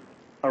in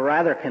a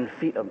rather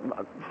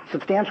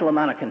substantial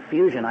amount of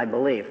confusion, I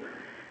believe,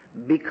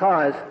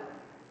 because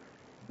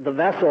the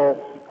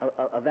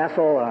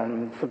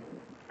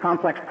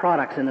complex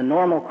products in the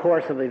normal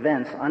course of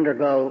events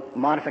undergo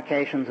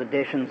modifications,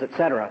 additions,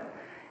 etc.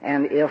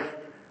 And if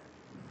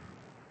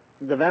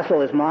the vessel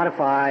is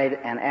modified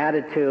and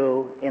added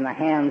to in the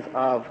hands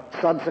of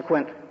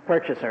subsequent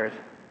purchasers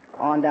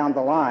on down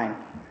the line,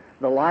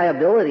 the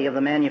liability of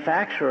the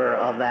manufacturer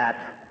of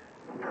that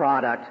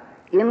product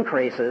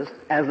increases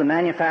as the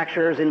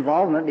manufacturer's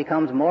involvement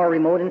becomes more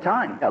remote in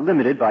time.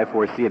 Limited by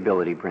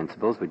foreseeability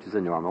principles, which is a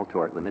normal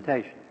tort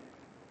limitation.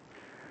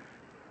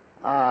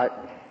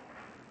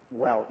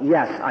 Well,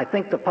 yes, I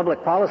think the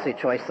public policy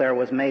choice there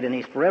was made in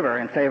East River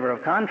in favor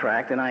of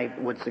contract, and I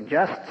would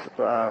suggest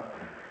I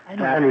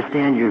don't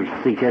understand your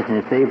suggestion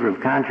in favor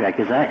of contract.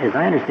 As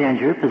I understand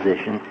your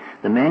position,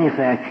 the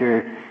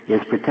manufacturer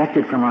is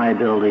protected from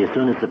liability as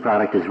soon as the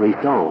product is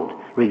resold,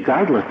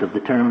 regardless of the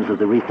terms of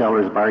the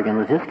reseller's bargain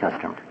with his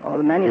customer. Oh,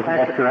 Isn't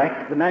that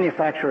correct? The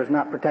manufacturer is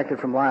not protected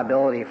from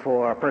liability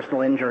for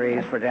personal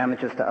injuries, for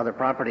damages to other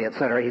property,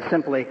 etc. He's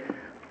simply...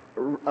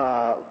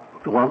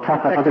 Well, talk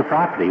about other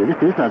property. This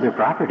is other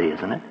property,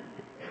 isn't it?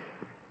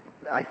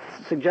 I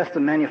suggest the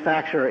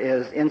manufacturer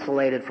is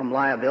insulated from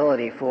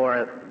liability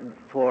for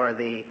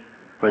the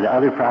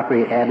other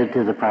property added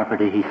to the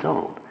property he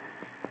sold.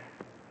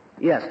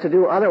 Yes, to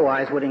do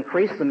otherwise would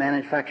increase the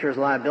manufacturer's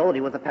liability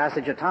with the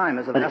passage of time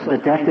as a vessel.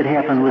 But that could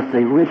happen with the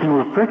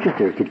original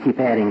purchaser could keep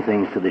adding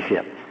things to the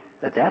ship.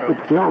 But that would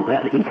still,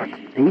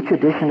 each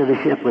addition to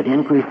the ship would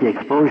increase the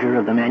exposure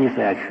of the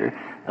manufacturer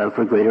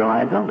for greater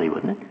liability,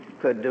 wouldn't it?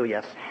 Could do,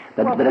 yes.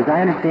 But as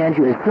I understand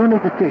you, as soon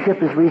as the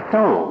ship is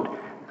resold,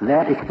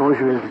 that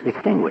exposure is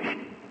extinguished.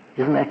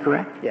 Isn't that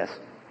correct? Yes.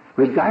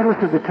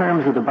 Regardless of the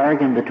terms of the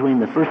bargain between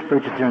the first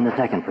purchaser and the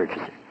second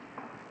purchaser.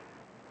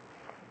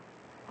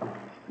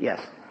 Yes.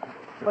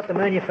 But the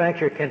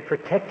manufacturer can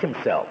protect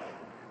himself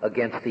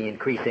against the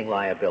increasing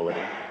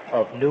liability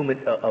of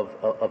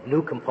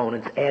new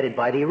components added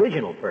by the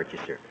original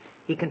purchaser.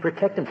 He can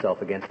protect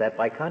himself against that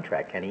by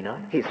contract, can he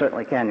not? He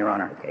certainly can, Your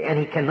Honor. Okay. And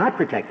he cannot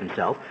protect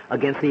himself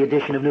against the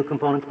addition of new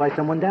components by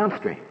someone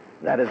downstream.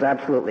 That is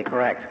absolutely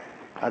correct.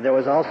 There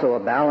was also a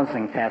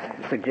balancing test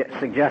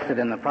suggested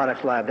in the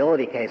products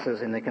liability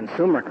cases in the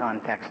consumer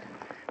context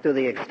to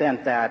the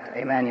extent that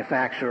a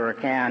manufacturer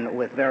can,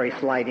 with very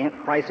slight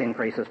price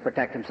increases,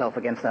 protect himself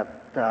against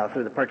that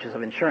through the purchase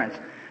of insurance.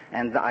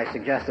 And I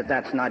suggest that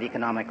that's not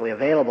economically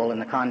available in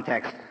the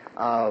context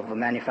of a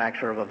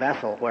manufacturer of a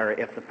vessel, where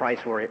if the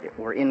price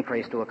were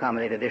increased to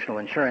accommodate additional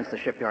insurance, the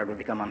shipyard would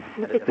become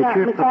uncompetitive.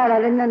 McLeod,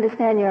 I didn't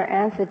understand your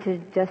answer to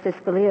Justice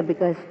Scalia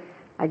because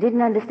I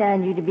didn't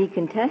understand you to be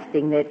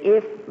contesting that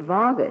if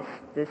Vargas,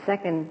 the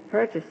second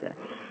purchaser,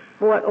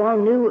 bought all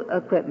new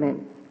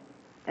equipment,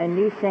 a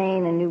new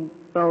seine, a new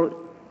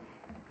boat,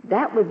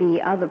 that would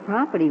be other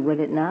property, would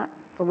it not,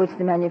 for which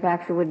the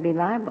manufacturer would be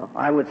liable?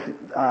 I would,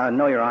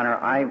 no, Your Honor.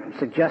 I'm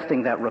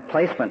suggesting that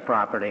replacement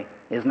property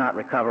is not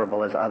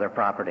recoverable as other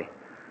property.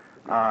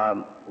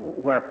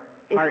 Where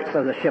parts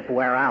of the ship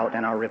wear out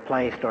and are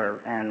replaced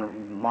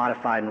and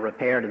modified and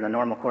repaired in the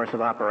normal course of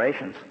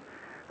operations,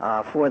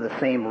 for the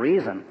same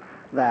reason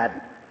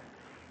that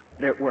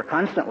we're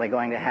constantly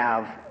going to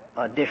have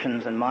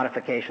additions and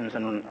modifications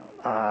and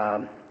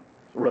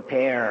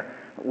repair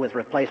with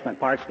replacement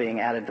parts being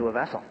added to a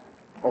vessel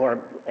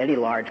or any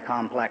large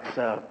complex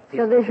So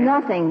there's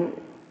nothing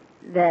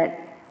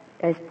that,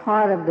 as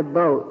part of the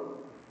boat,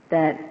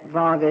 that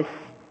Vargas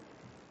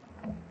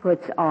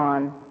puts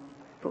on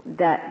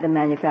that the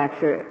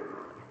manufacturer,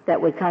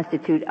 that would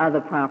constitute other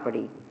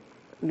property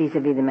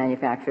vis-a-vis the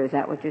manufacturer. Is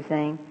that what you're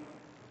saying?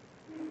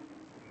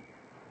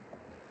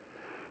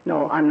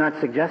 No, I'm not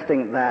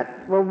suggesting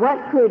that. Well,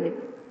 what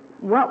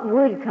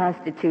would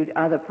constitute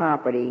other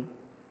property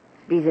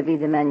vis-a-vis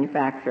the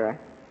manufacturer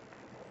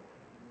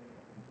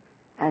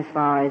as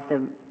far as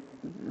the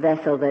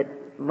vessel that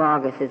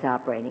Vargas is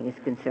operating is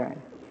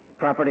concerned?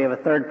 Property of a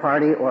third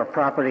party or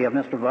property of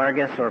Mr.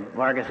 Vargas or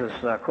Vargas's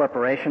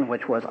corporation,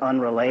 which was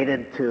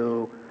unrelated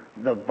to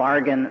the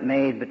bargain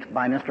made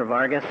by Mr.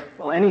 Vargas?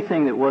 Well,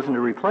 anything that wasn't a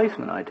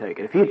replacement, I take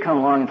it. If he had come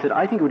along and said,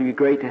 I think it would be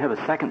great to have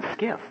a second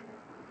skiff,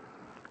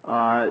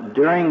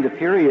 during the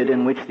period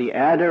in which the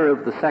adder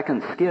of the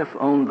second skiff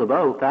owned the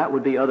boat, that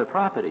would be other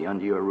property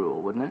under your rule,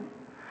 wouldn't it?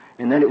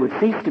 And then it would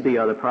cease to be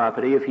other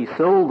property if he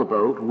sold the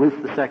boat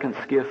with the second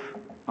skiff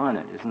on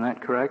it. Isn't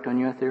that correct on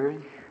your theory?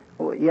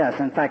 Well, yes.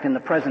 In fact, in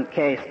the present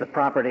case, the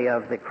property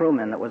of the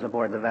crewman that was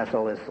aboard the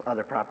vessel is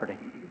other property.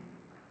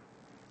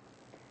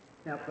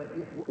 Now,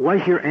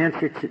 was your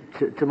answer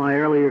to my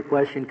earlier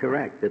question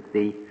correct, that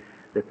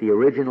the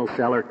original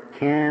seller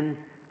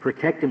can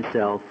protect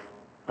himself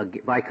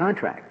by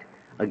contract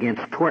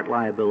against tort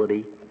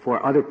liability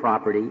for other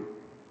property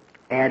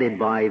added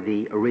by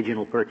the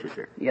original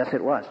purchaser? Yes,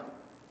 it was.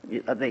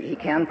 He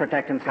can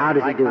protect himself How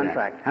does by he do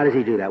contract. that? How does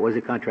he do that? What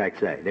does the contract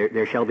say?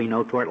 There shall be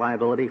no tort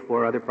liability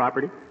for other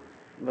property?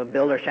 The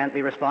builder shan't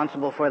be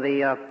responsible for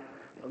any of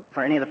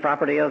the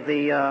property of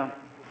the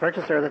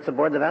purchaser that's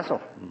aboard the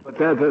vessel. But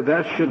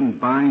that shouldn't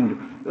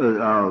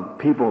bind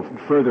people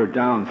further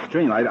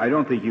downstream. I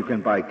don't think you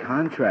can, by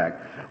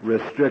contract,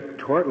 restrict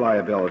tort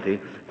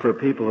liability for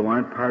people who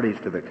aren't parties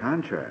to the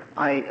contract.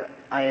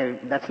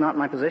 That's not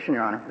my position,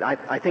 Your Honor.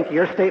 I think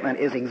your statement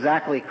is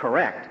exactly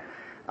correct,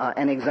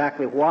 and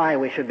exactly why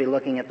we should be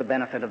looking at the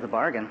benefit of the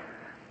bargain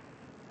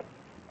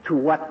to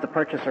what the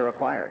purchaser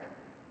acquired.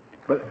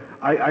 But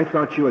I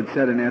thought you had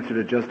said in answer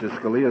to Justice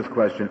Scalia's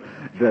question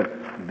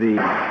that the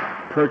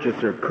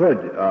purchaser could,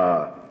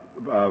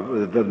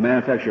 the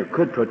manufacturer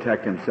could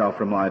protect himself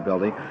from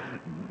liability,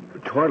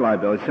 tort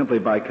liability, simply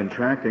by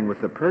contracting with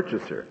the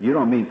purchaser. You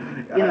don't mean...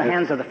 in the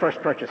hands of the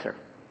first purchaser,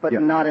 but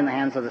not in the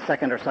hands of the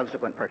second or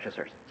subsequent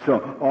purchasers.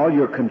 So all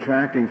you're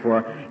contracting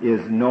for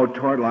is no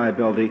tort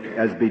liability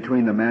as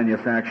between the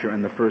manufacturer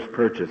and the first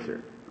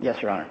purchaser.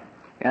 Yes, Your Honor.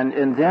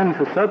 And then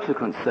for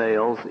subsequent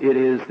sales, it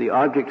is the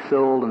object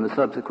sold and the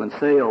subsequent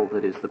sale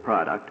that is the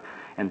product,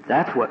 and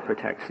that's what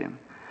protects him.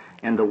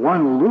 And the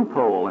one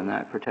loophole in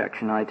that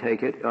protection, I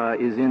take it,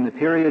 is in the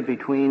period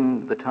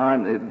between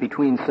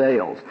between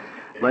sales.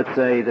 Let's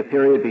say the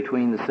period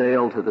between the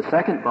sale to the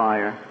second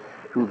buyer,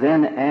 who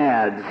then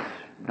adds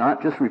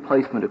not just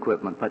replacement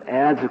equipment, but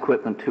adds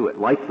equipment to it,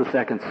 like the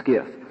second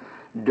skiff.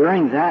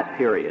 During that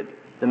period,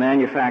 the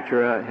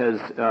manufacturer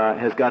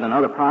has got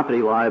another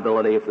property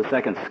liability if the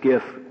second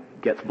skiff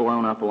gets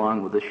blown up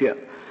along with the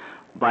ship.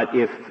 But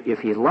if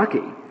he's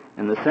lucky,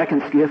 and the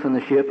second skiff and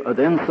the ship are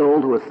then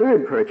sold to a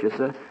third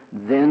purchaser,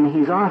 then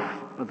he's off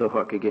the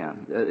hook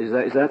again.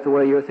 Is that the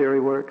way your theory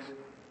works?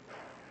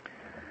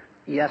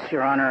 Yes,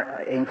 Your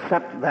Honor,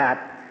 except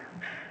that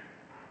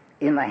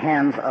in the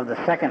hands of the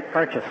second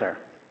purchaser,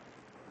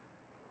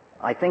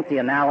 I think the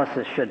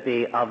analysis should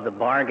be of the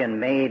bargain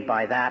made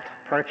by that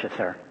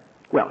purchaser.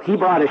 Well, he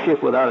bought a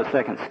ship without a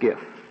second skiff.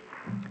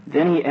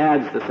 Then he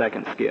adds the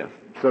second skiff.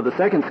 So the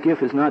second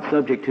skiff is not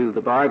subject to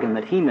the bargain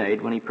that he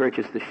made when he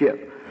purchased the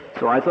ship.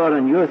 So I thought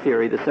on your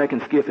theory the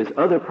second skiff is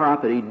other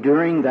property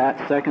during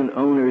that second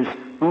owner's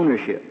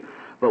ownership.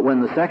 But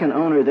when the second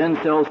owner then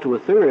sells to a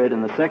third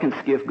and the second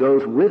skiff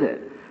goes with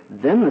it,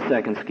 then the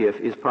second skiff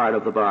is part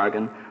of the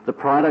bargain. The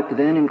product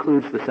then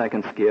includes the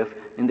second skiff,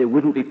 and there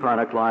wouldn't be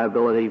product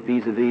liability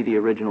vis-a-vis the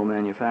original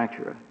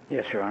manufacturer.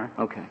 Yes, Your Honor.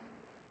 Okay.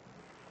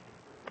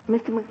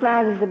 Mr.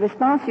 McLeod, is the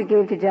response you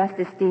gave to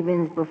Justice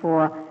Stevens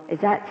before, is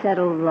that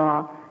settled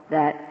law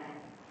that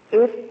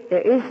if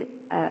there is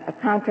a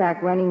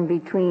contract running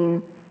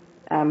between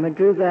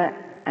Madruga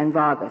and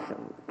Vargas,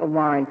 a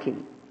warranty,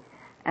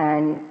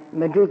 and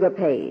Madruga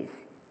pays,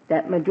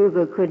 that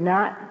Madruga could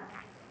not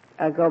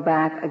go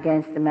back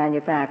against the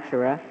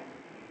manufacturer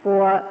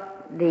for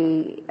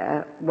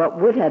the what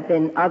would have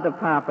been other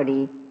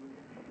property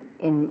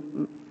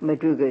in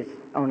Madruga's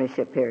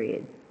ownership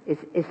period?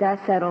 Is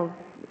that settled?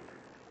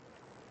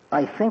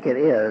 I think it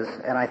is,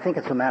 and I think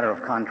it's a matter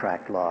of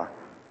contract law.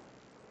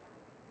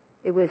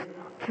 There was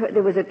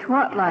a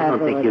tort liability. I don't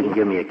think you can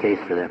give me a case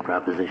for that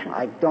proposition.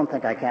 I don't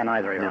think I can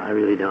either, Your Honor. No, I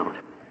really don't.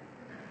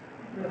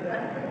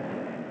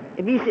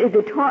 If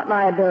the tort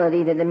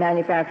liability that the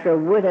manufacturer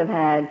would have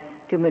had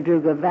to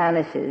Madruga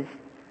vanishes,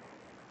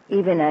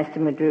 even as to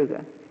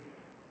Madruga.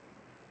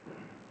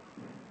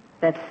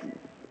 That's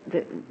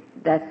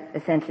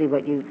essentially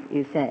what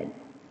you said.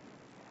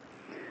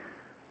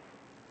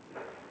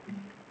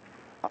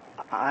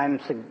 I'm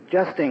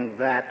suggesting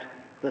that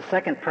the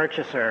second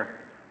purchaser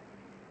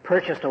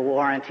purchased a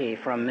warranty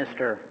from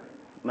Mr.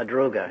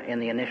 Madruga in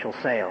the initial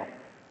sale,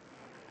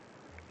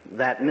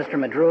 that Mr.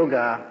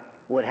 Madruga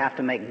would have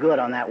to make good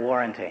on that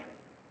warranty.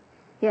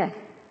 Yes.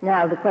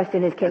 Now, the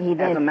question is, can he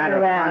then turn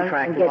around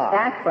and get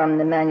back from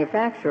the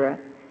manufacturer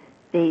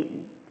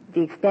the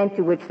extent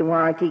to which the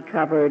warranty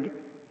covered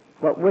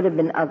what would have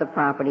been other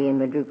property in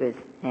Madruga's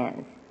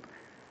hands?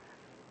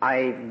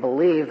 I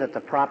believe that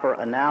the proper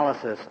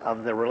analysis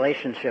of the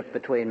relationship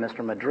between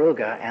Mr.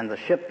 Madruga and the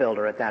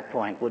shipbuilder at that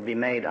point would be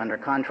made under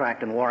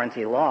contract and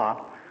warranty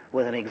law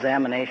with an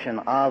examination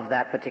of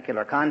that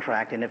particular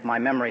contract, and if my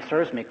memory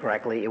serves me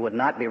correctly, it would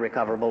not be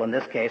recoverable in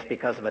this case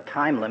because of a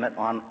time limit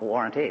on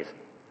warranties.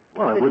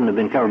 Well, it wouldn't have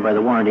been covered by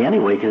the warranty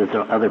anyway because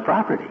it's other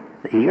property.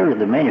 Here,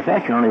 the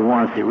manufacturer only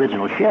warrants the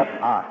original ship.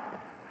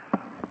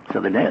 So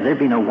there'd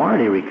be no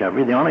warranty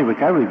recovery. The only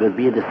recovery would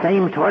be the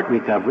same tort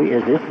recovery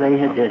as if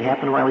it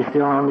happened while he's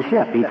still on the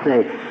ship. He'd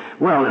say,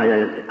 well,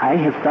 I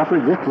have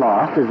suffered this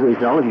loss as a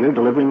result of your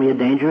delivering me a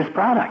dangerous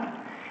product.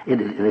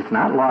 It's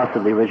not loss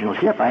of the original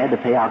ship. I had to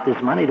pay out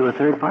this money to a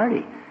third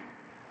party.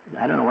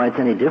 I don't know why it's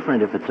any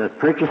different if it's a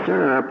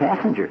purchaser or a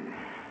passenger.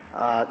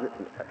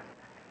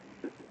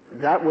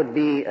 That would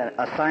be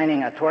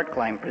assigning a tort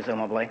claim,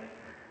 presumably.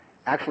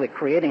 Actually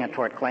creating a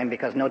tort claim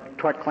because no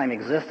tort claim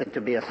existed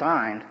to be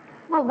assigned.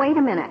 Well, wait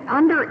a minute.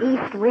 Under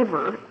East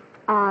River,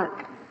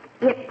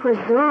 it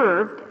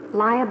preserved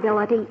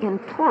liability in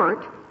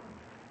tort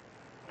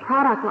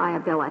product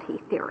liability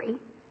theory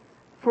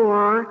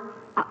for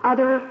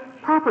other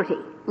property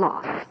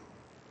loss.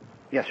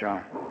 Yes, Your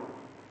Honor.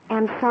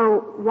 And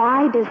so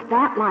why does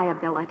that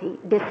liability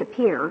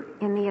disappear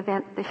in the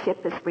event the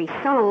ship is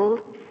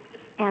resold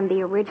and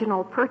the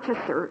original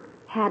purchaser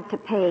had to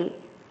pay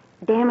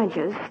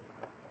damages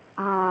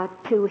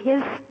to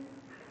his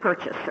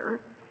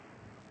purchaser?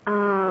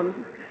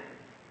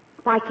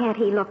 Why can't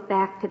he look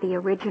back to the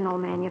original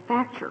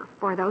manufacturer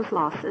for those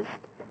losses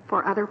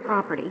for other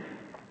property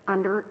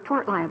under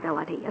tort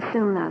liability?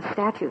 Assume the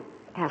statute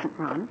hasn't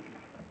run.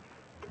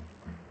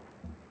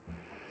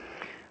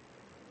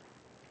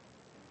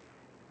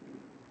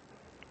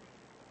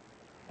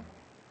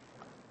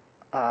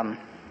 All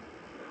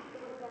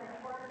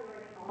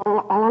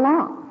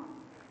along.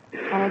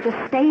 And it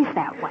just stays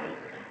that way.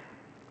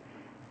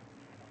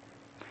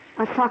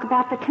 Let's talk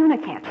about the tuna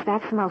catch.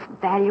 That's the most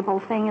valuable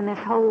thing in this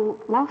whole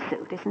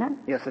lawsuit, isn't it?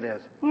 Yes, it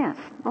is. Yes.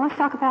 Well, let's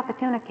talk about the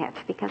tuna catch,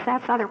 because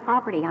that's other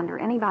property under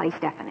anybody's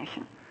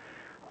definition.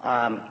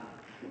 And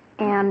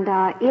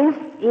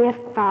if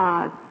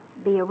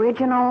the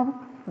original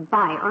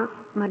buyer,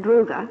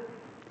 Madruga,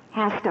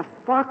 has to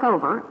fork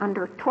over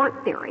under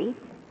tort theory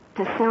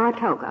to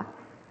Saratoga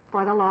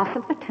for the loss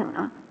of the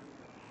tuna,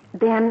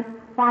 then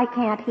why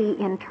can't he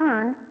in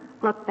turn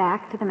look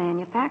back to the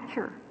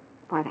manufacturer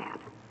for that?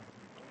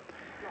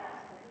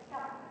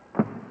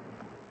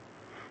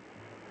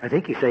 I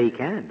think you say he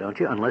can, don't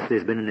you? Unless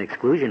there's been an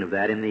exclusion of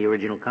that in the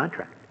original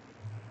contract.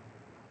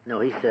 No,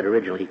 he said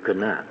originally he could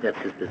not. That's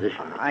his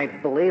position. I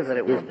believe that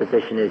his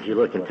position is you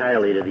look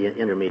entirely to the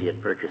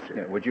intermediate purchaser.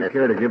 Yeah, would you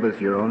care to give us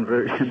your own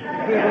version?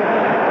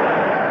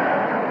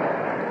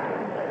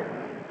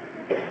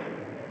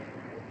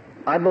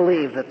 I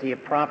believe that the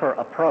proper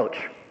approach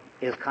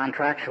is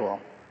contractual,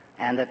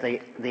 and that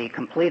the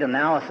complete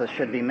analysis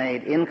should be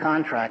made in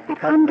contract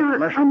because of the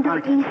commercial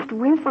under context. East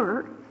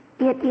River,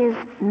 it is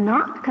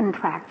not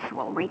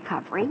contractual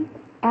recovery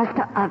as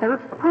to other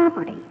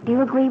property. Do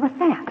you agree with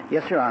that?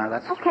 Yes, Your Honor.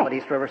 That's okay. what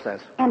East River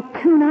says. And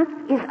tuna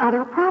is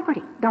other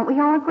property. Don't we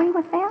all agree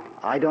with that?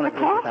 I don't The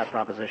agree with catch? that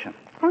proposition.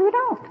 Oh, you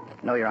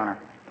don't? No, Your Honor.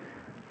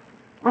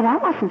 Well,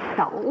 that wasn't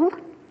sold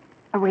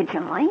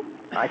originally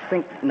I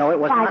think, no, it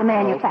was by not the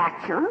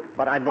manufacturer. sold,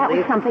 but I That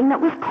believe was something that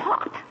was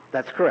caught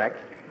that's correct.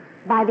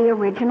 by the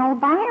original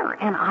buyer,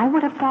 and I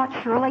would have thought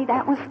surely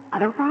that was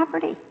other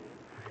property.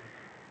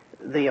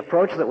 The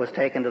approach that was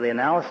taken to the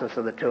analysis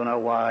of the tuna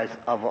was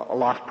of a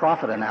lost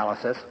profit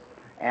analysis,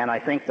 and I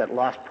think that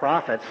lost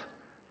profits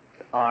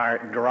are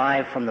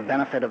derived from the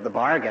benefit of the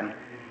bargain,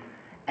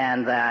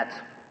 and that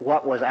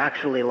what was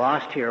actually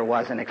lost here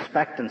was an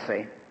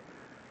expectancy,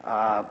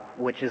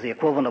 which is the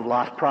equivalent of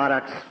lost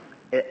products,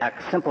 a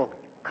simple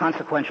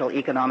consequential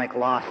economic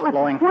loss flowing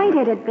Well, the point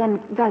it had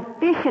been, the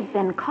fish had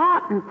been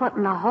caught and put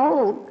in the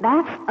hole,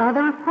 that's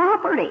other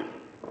property.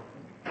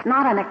 It's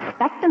not an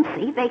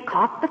expectancy. They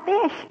caught the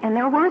fish, and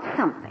they're worth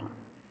something.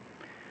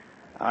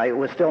 It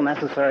was still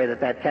necessary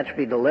that catch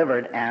be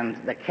delivered, and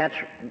the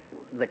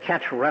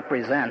catch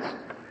represents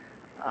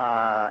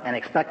an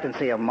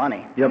expectancy of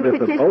money. Yeah, but if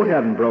the boat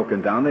hadn't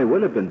broken down, they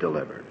would have been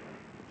delivered.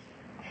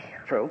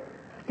 True.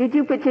 Did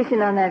you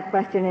petition on that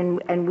question,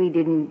 and we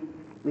didn't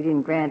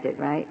grant it,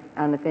 right,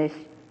 on the fish?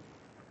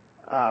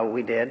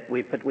 We did.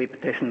 We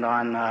petitioned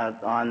on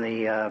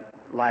the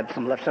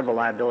several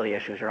liability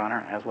issues, Your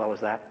Honor, as well as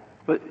that.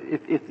 But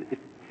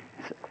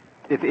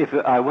if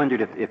I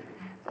wondered if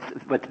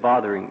what's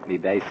bothering me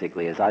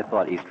basically is I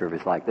thought East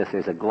River's like this.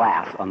 There's a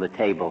glass on the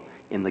table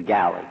in the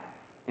galley,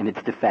 and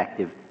it's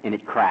defective, and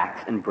it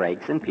cracks and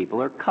breaks, and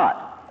people are cut.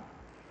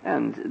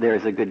 And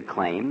there's a good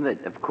claim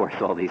that, of course,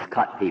 all these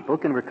cut people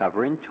can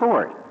recover in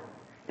tort.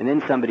 And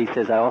then somebody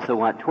says, I also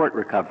want tort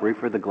recovery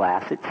for the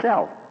glass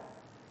itself.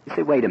 You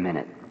say, wait a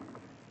minute.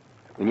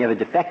 When you have a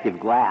defective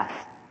glass,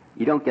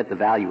 you don't get the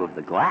value of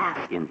the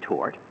glass in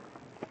tort.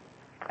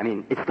 I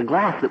mean, it's the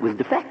glass that was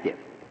defective.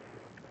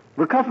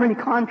 Recovering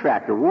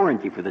contract or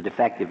warranty for the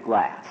defective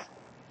glass.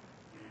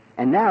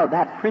 And now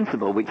that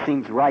principle, which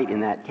seems right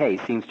in that case,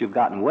 seems to have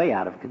gotten way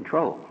out of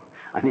control.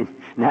 I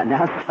mean,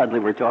 now suddenly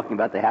we're talking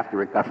about they have to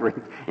recover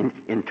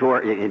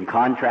in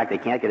contract. They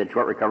can't get a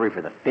tort recovery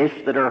for the fish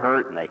that are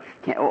hurt, and they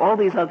can't, all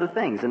these other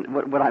things. And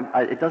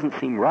it doesn't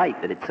seem right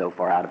that it's so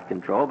far out of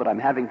control, but I'm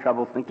having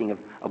trouble thinking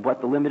of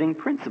what the limiting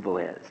principle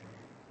is.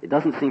 It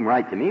doesn't seem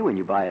right to me when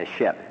you buy a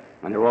ship.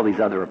 When there are all these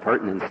other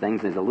appurtenance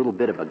things, there's a little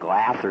bit of a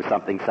glass or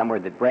something somewhere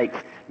that breaks.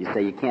 You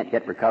say you can't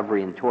get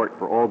recovery in tort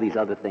for all these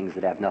other things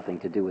that have nothing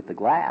to do with the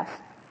glass.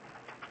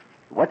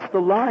 What's the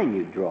line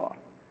you draw?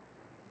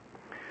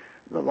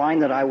 The line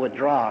that I would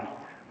draw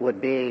would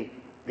be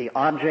the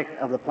object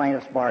of the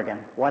plaintiff's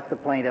bargain, what the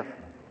plaintiff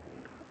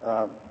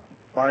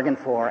bargained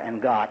for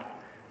and got,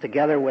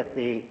 together with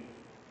the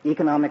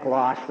economic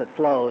loss that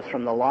flows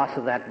from the loss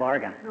of that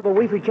bargain. But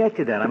we've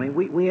rejected that. I mean,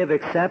 we have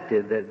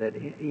accepted that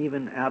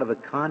even out of a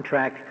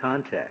contract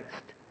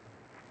context,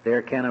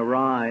 there can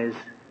arise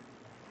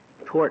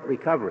tort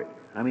recovery.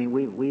 I mean,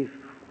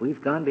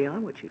 we've gone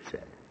beyond what you've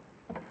said.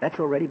 That's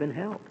already been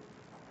held.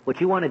 What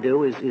you want to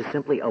do is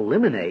simply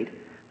eliminate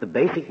the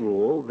basic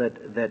rule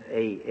that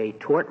a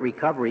tort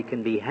recovery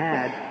can be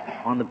had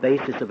on the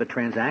basis of a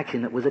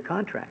transaction that was a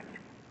contract.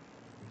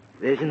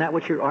 Isn't that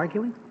what you're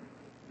arguing?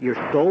 Your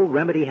sole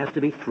remedy has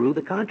to be through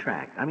the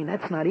contract. I mean,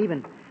 that's not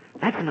even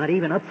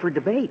up for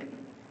debate.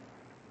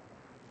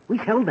 We've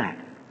held that.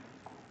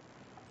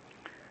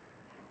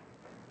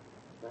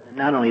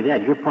 Not only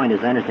that, your point,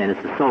 as I understand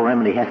it, the sole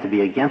remedy has to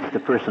be against the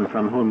person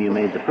from whom you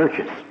made the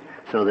purchase.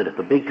 So that if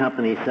a big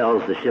company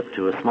sells the ship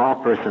to a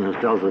small person who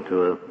sells it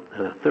to a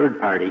third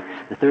party,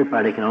 the third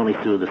party can only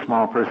sue the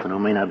small person who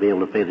may not be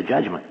able to pay the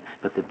judgment.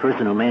 But the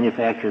person who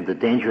manufactured the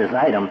dangerous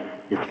item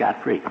is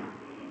scot-free.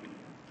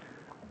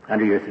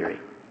 Under your theory.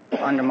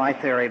 Under my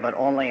theory, but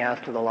only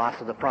as to the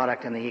loss of the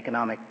product and the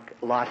economic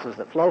losses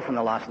that flow from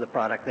the loss of the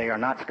product. They are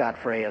not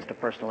scot-free as to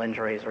personal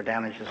injuries or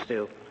damages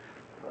to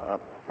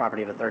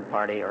property of a third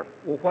party. Or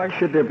well, why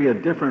should there be a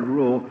different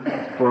rule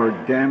for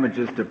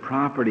damages to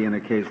property in a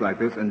case like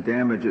this and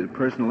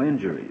personal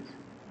injuries?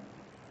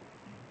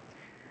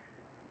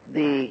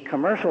 The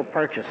commercial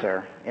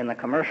purchaser in the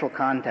commercial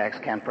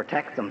context can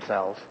protect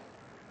themselves,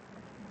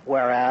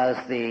 whereas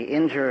the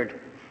injured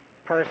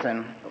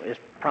person is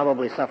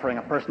probably suffering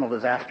a personal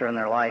disaster in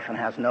their life and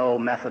has no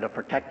method of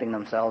protecting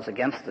themselves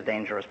against the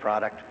dangerous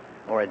product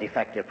or a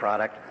defective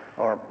product,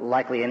 or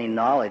likely any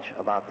knowledge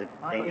about the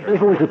dangerous.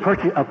 If it was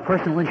a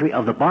personal injury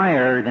of the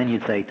buyer, then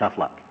you'd say tough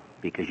luck,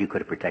 because you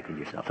could have protected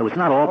yourself. So it's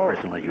not all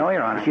personal injuries. No,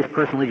 Your Honor. It's just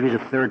personal injuries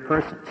of third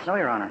persons. No,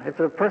 Your Honor.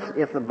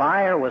 If the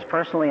buyer was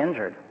personally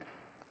injured,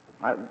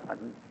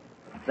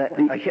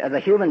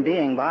 the human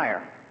being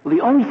buyer. Well,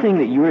 the only thing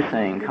that you're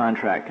saying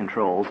contract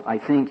controls, I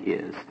think,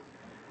 is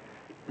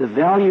the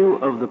value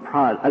of the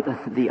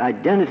product, the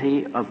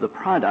identity of the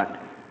product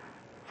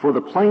for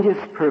the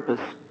plaintiff's purpose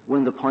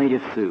when the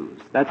plaintiff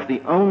sues. That is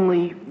the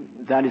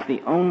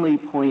only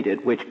point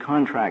at which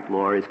contract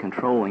law is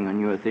controlling on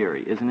your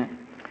theory, isn't it?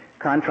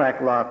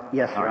 Contract law,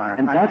 yes, Your Honor.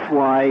 And that's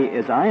why,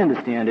 as I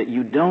understand it,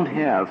 you don't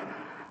have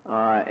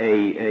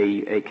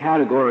a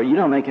category, you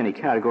don't make any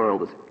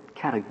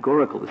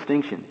categorical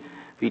distinction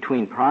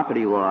between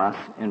property loss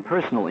and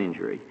personal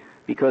injury.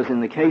 Because in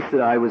the case that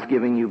I was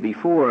giving you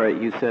before,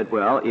 you said,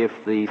 well, if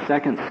the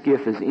second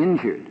skiff is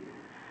injured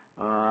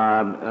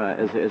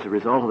as a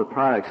result of the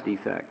product's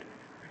defect,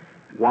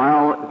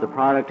 while the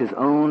product is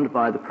owned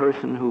by the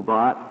person who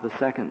bought the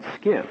second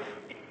skiff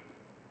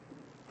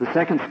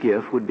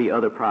would be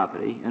other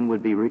property and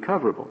would be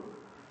recoverable.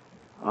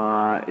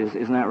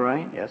 Isn't that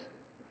right? Yes.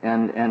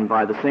 And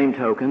by the same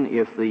token,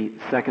 if the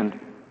second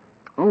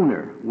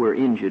owner were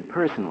injured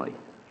personally,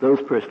 those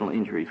personal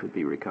injuries would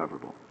be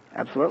recoverable.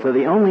 Absolutely. So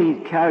the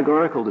only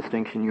categorical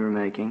distinction you're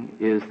making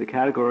is the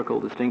categorical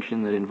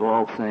distinction that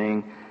involves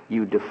saying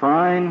you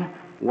define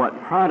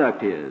what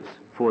product is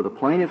for the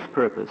plaintiff's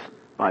purpose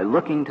by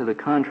looking to the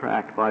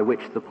contract by which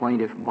the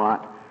plaintiff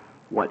bought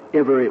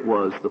whatever it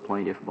was the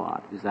plaintiff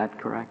bought. Is that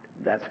correct?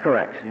 That's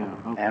correct. Yeah,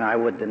 okay. And I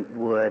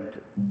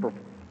would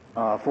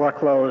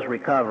foreclose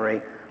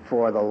recovery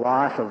for the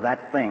loss of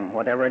that thing,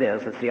 whatever it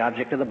is, that's the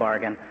object of the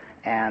bargain,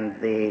 and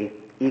the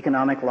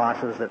economic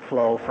losses that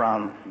flow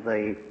from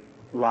the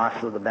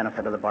loss of the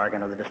benefit of the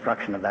bargain or the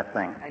destruction of that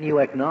thing. And you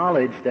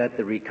acknowledge that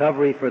the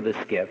recovery for the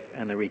skiff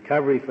and the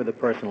recovery for the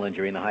personal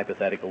injury in the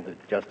hypothetical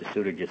that Justice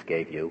Souter just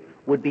gave you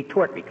would be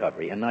tort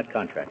recovery and not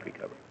contract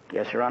recovery.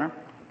 Yes, Your Honor.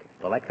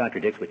 Well, that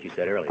contradicts what you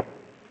said earlier.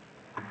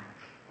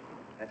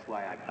 That's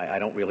why I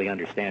don't really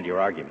understand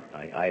your argument.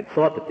 I had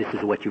thought that this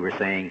is what you were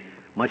saying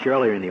much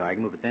earlier in the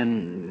argument, but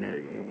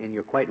then in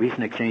your quite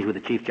recent exchange with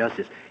the Chief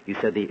Justice, you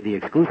said the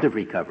exclusive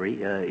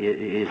recovery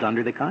is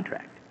under the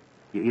contract.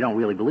 You don't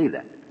really believe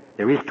that.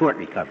 There is tort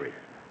recovery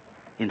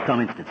in some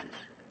instances.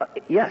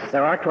 Yes,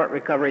 there are tort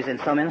recoveries in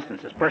some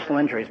instances, personal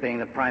injuries being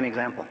the prime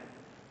example.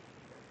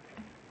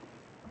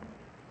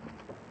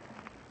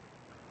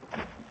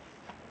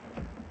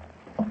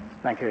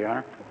 Thank you, Your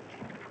Honor.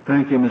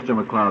 Thank you, Mr.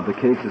 McLeod. The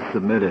case is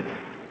submitted.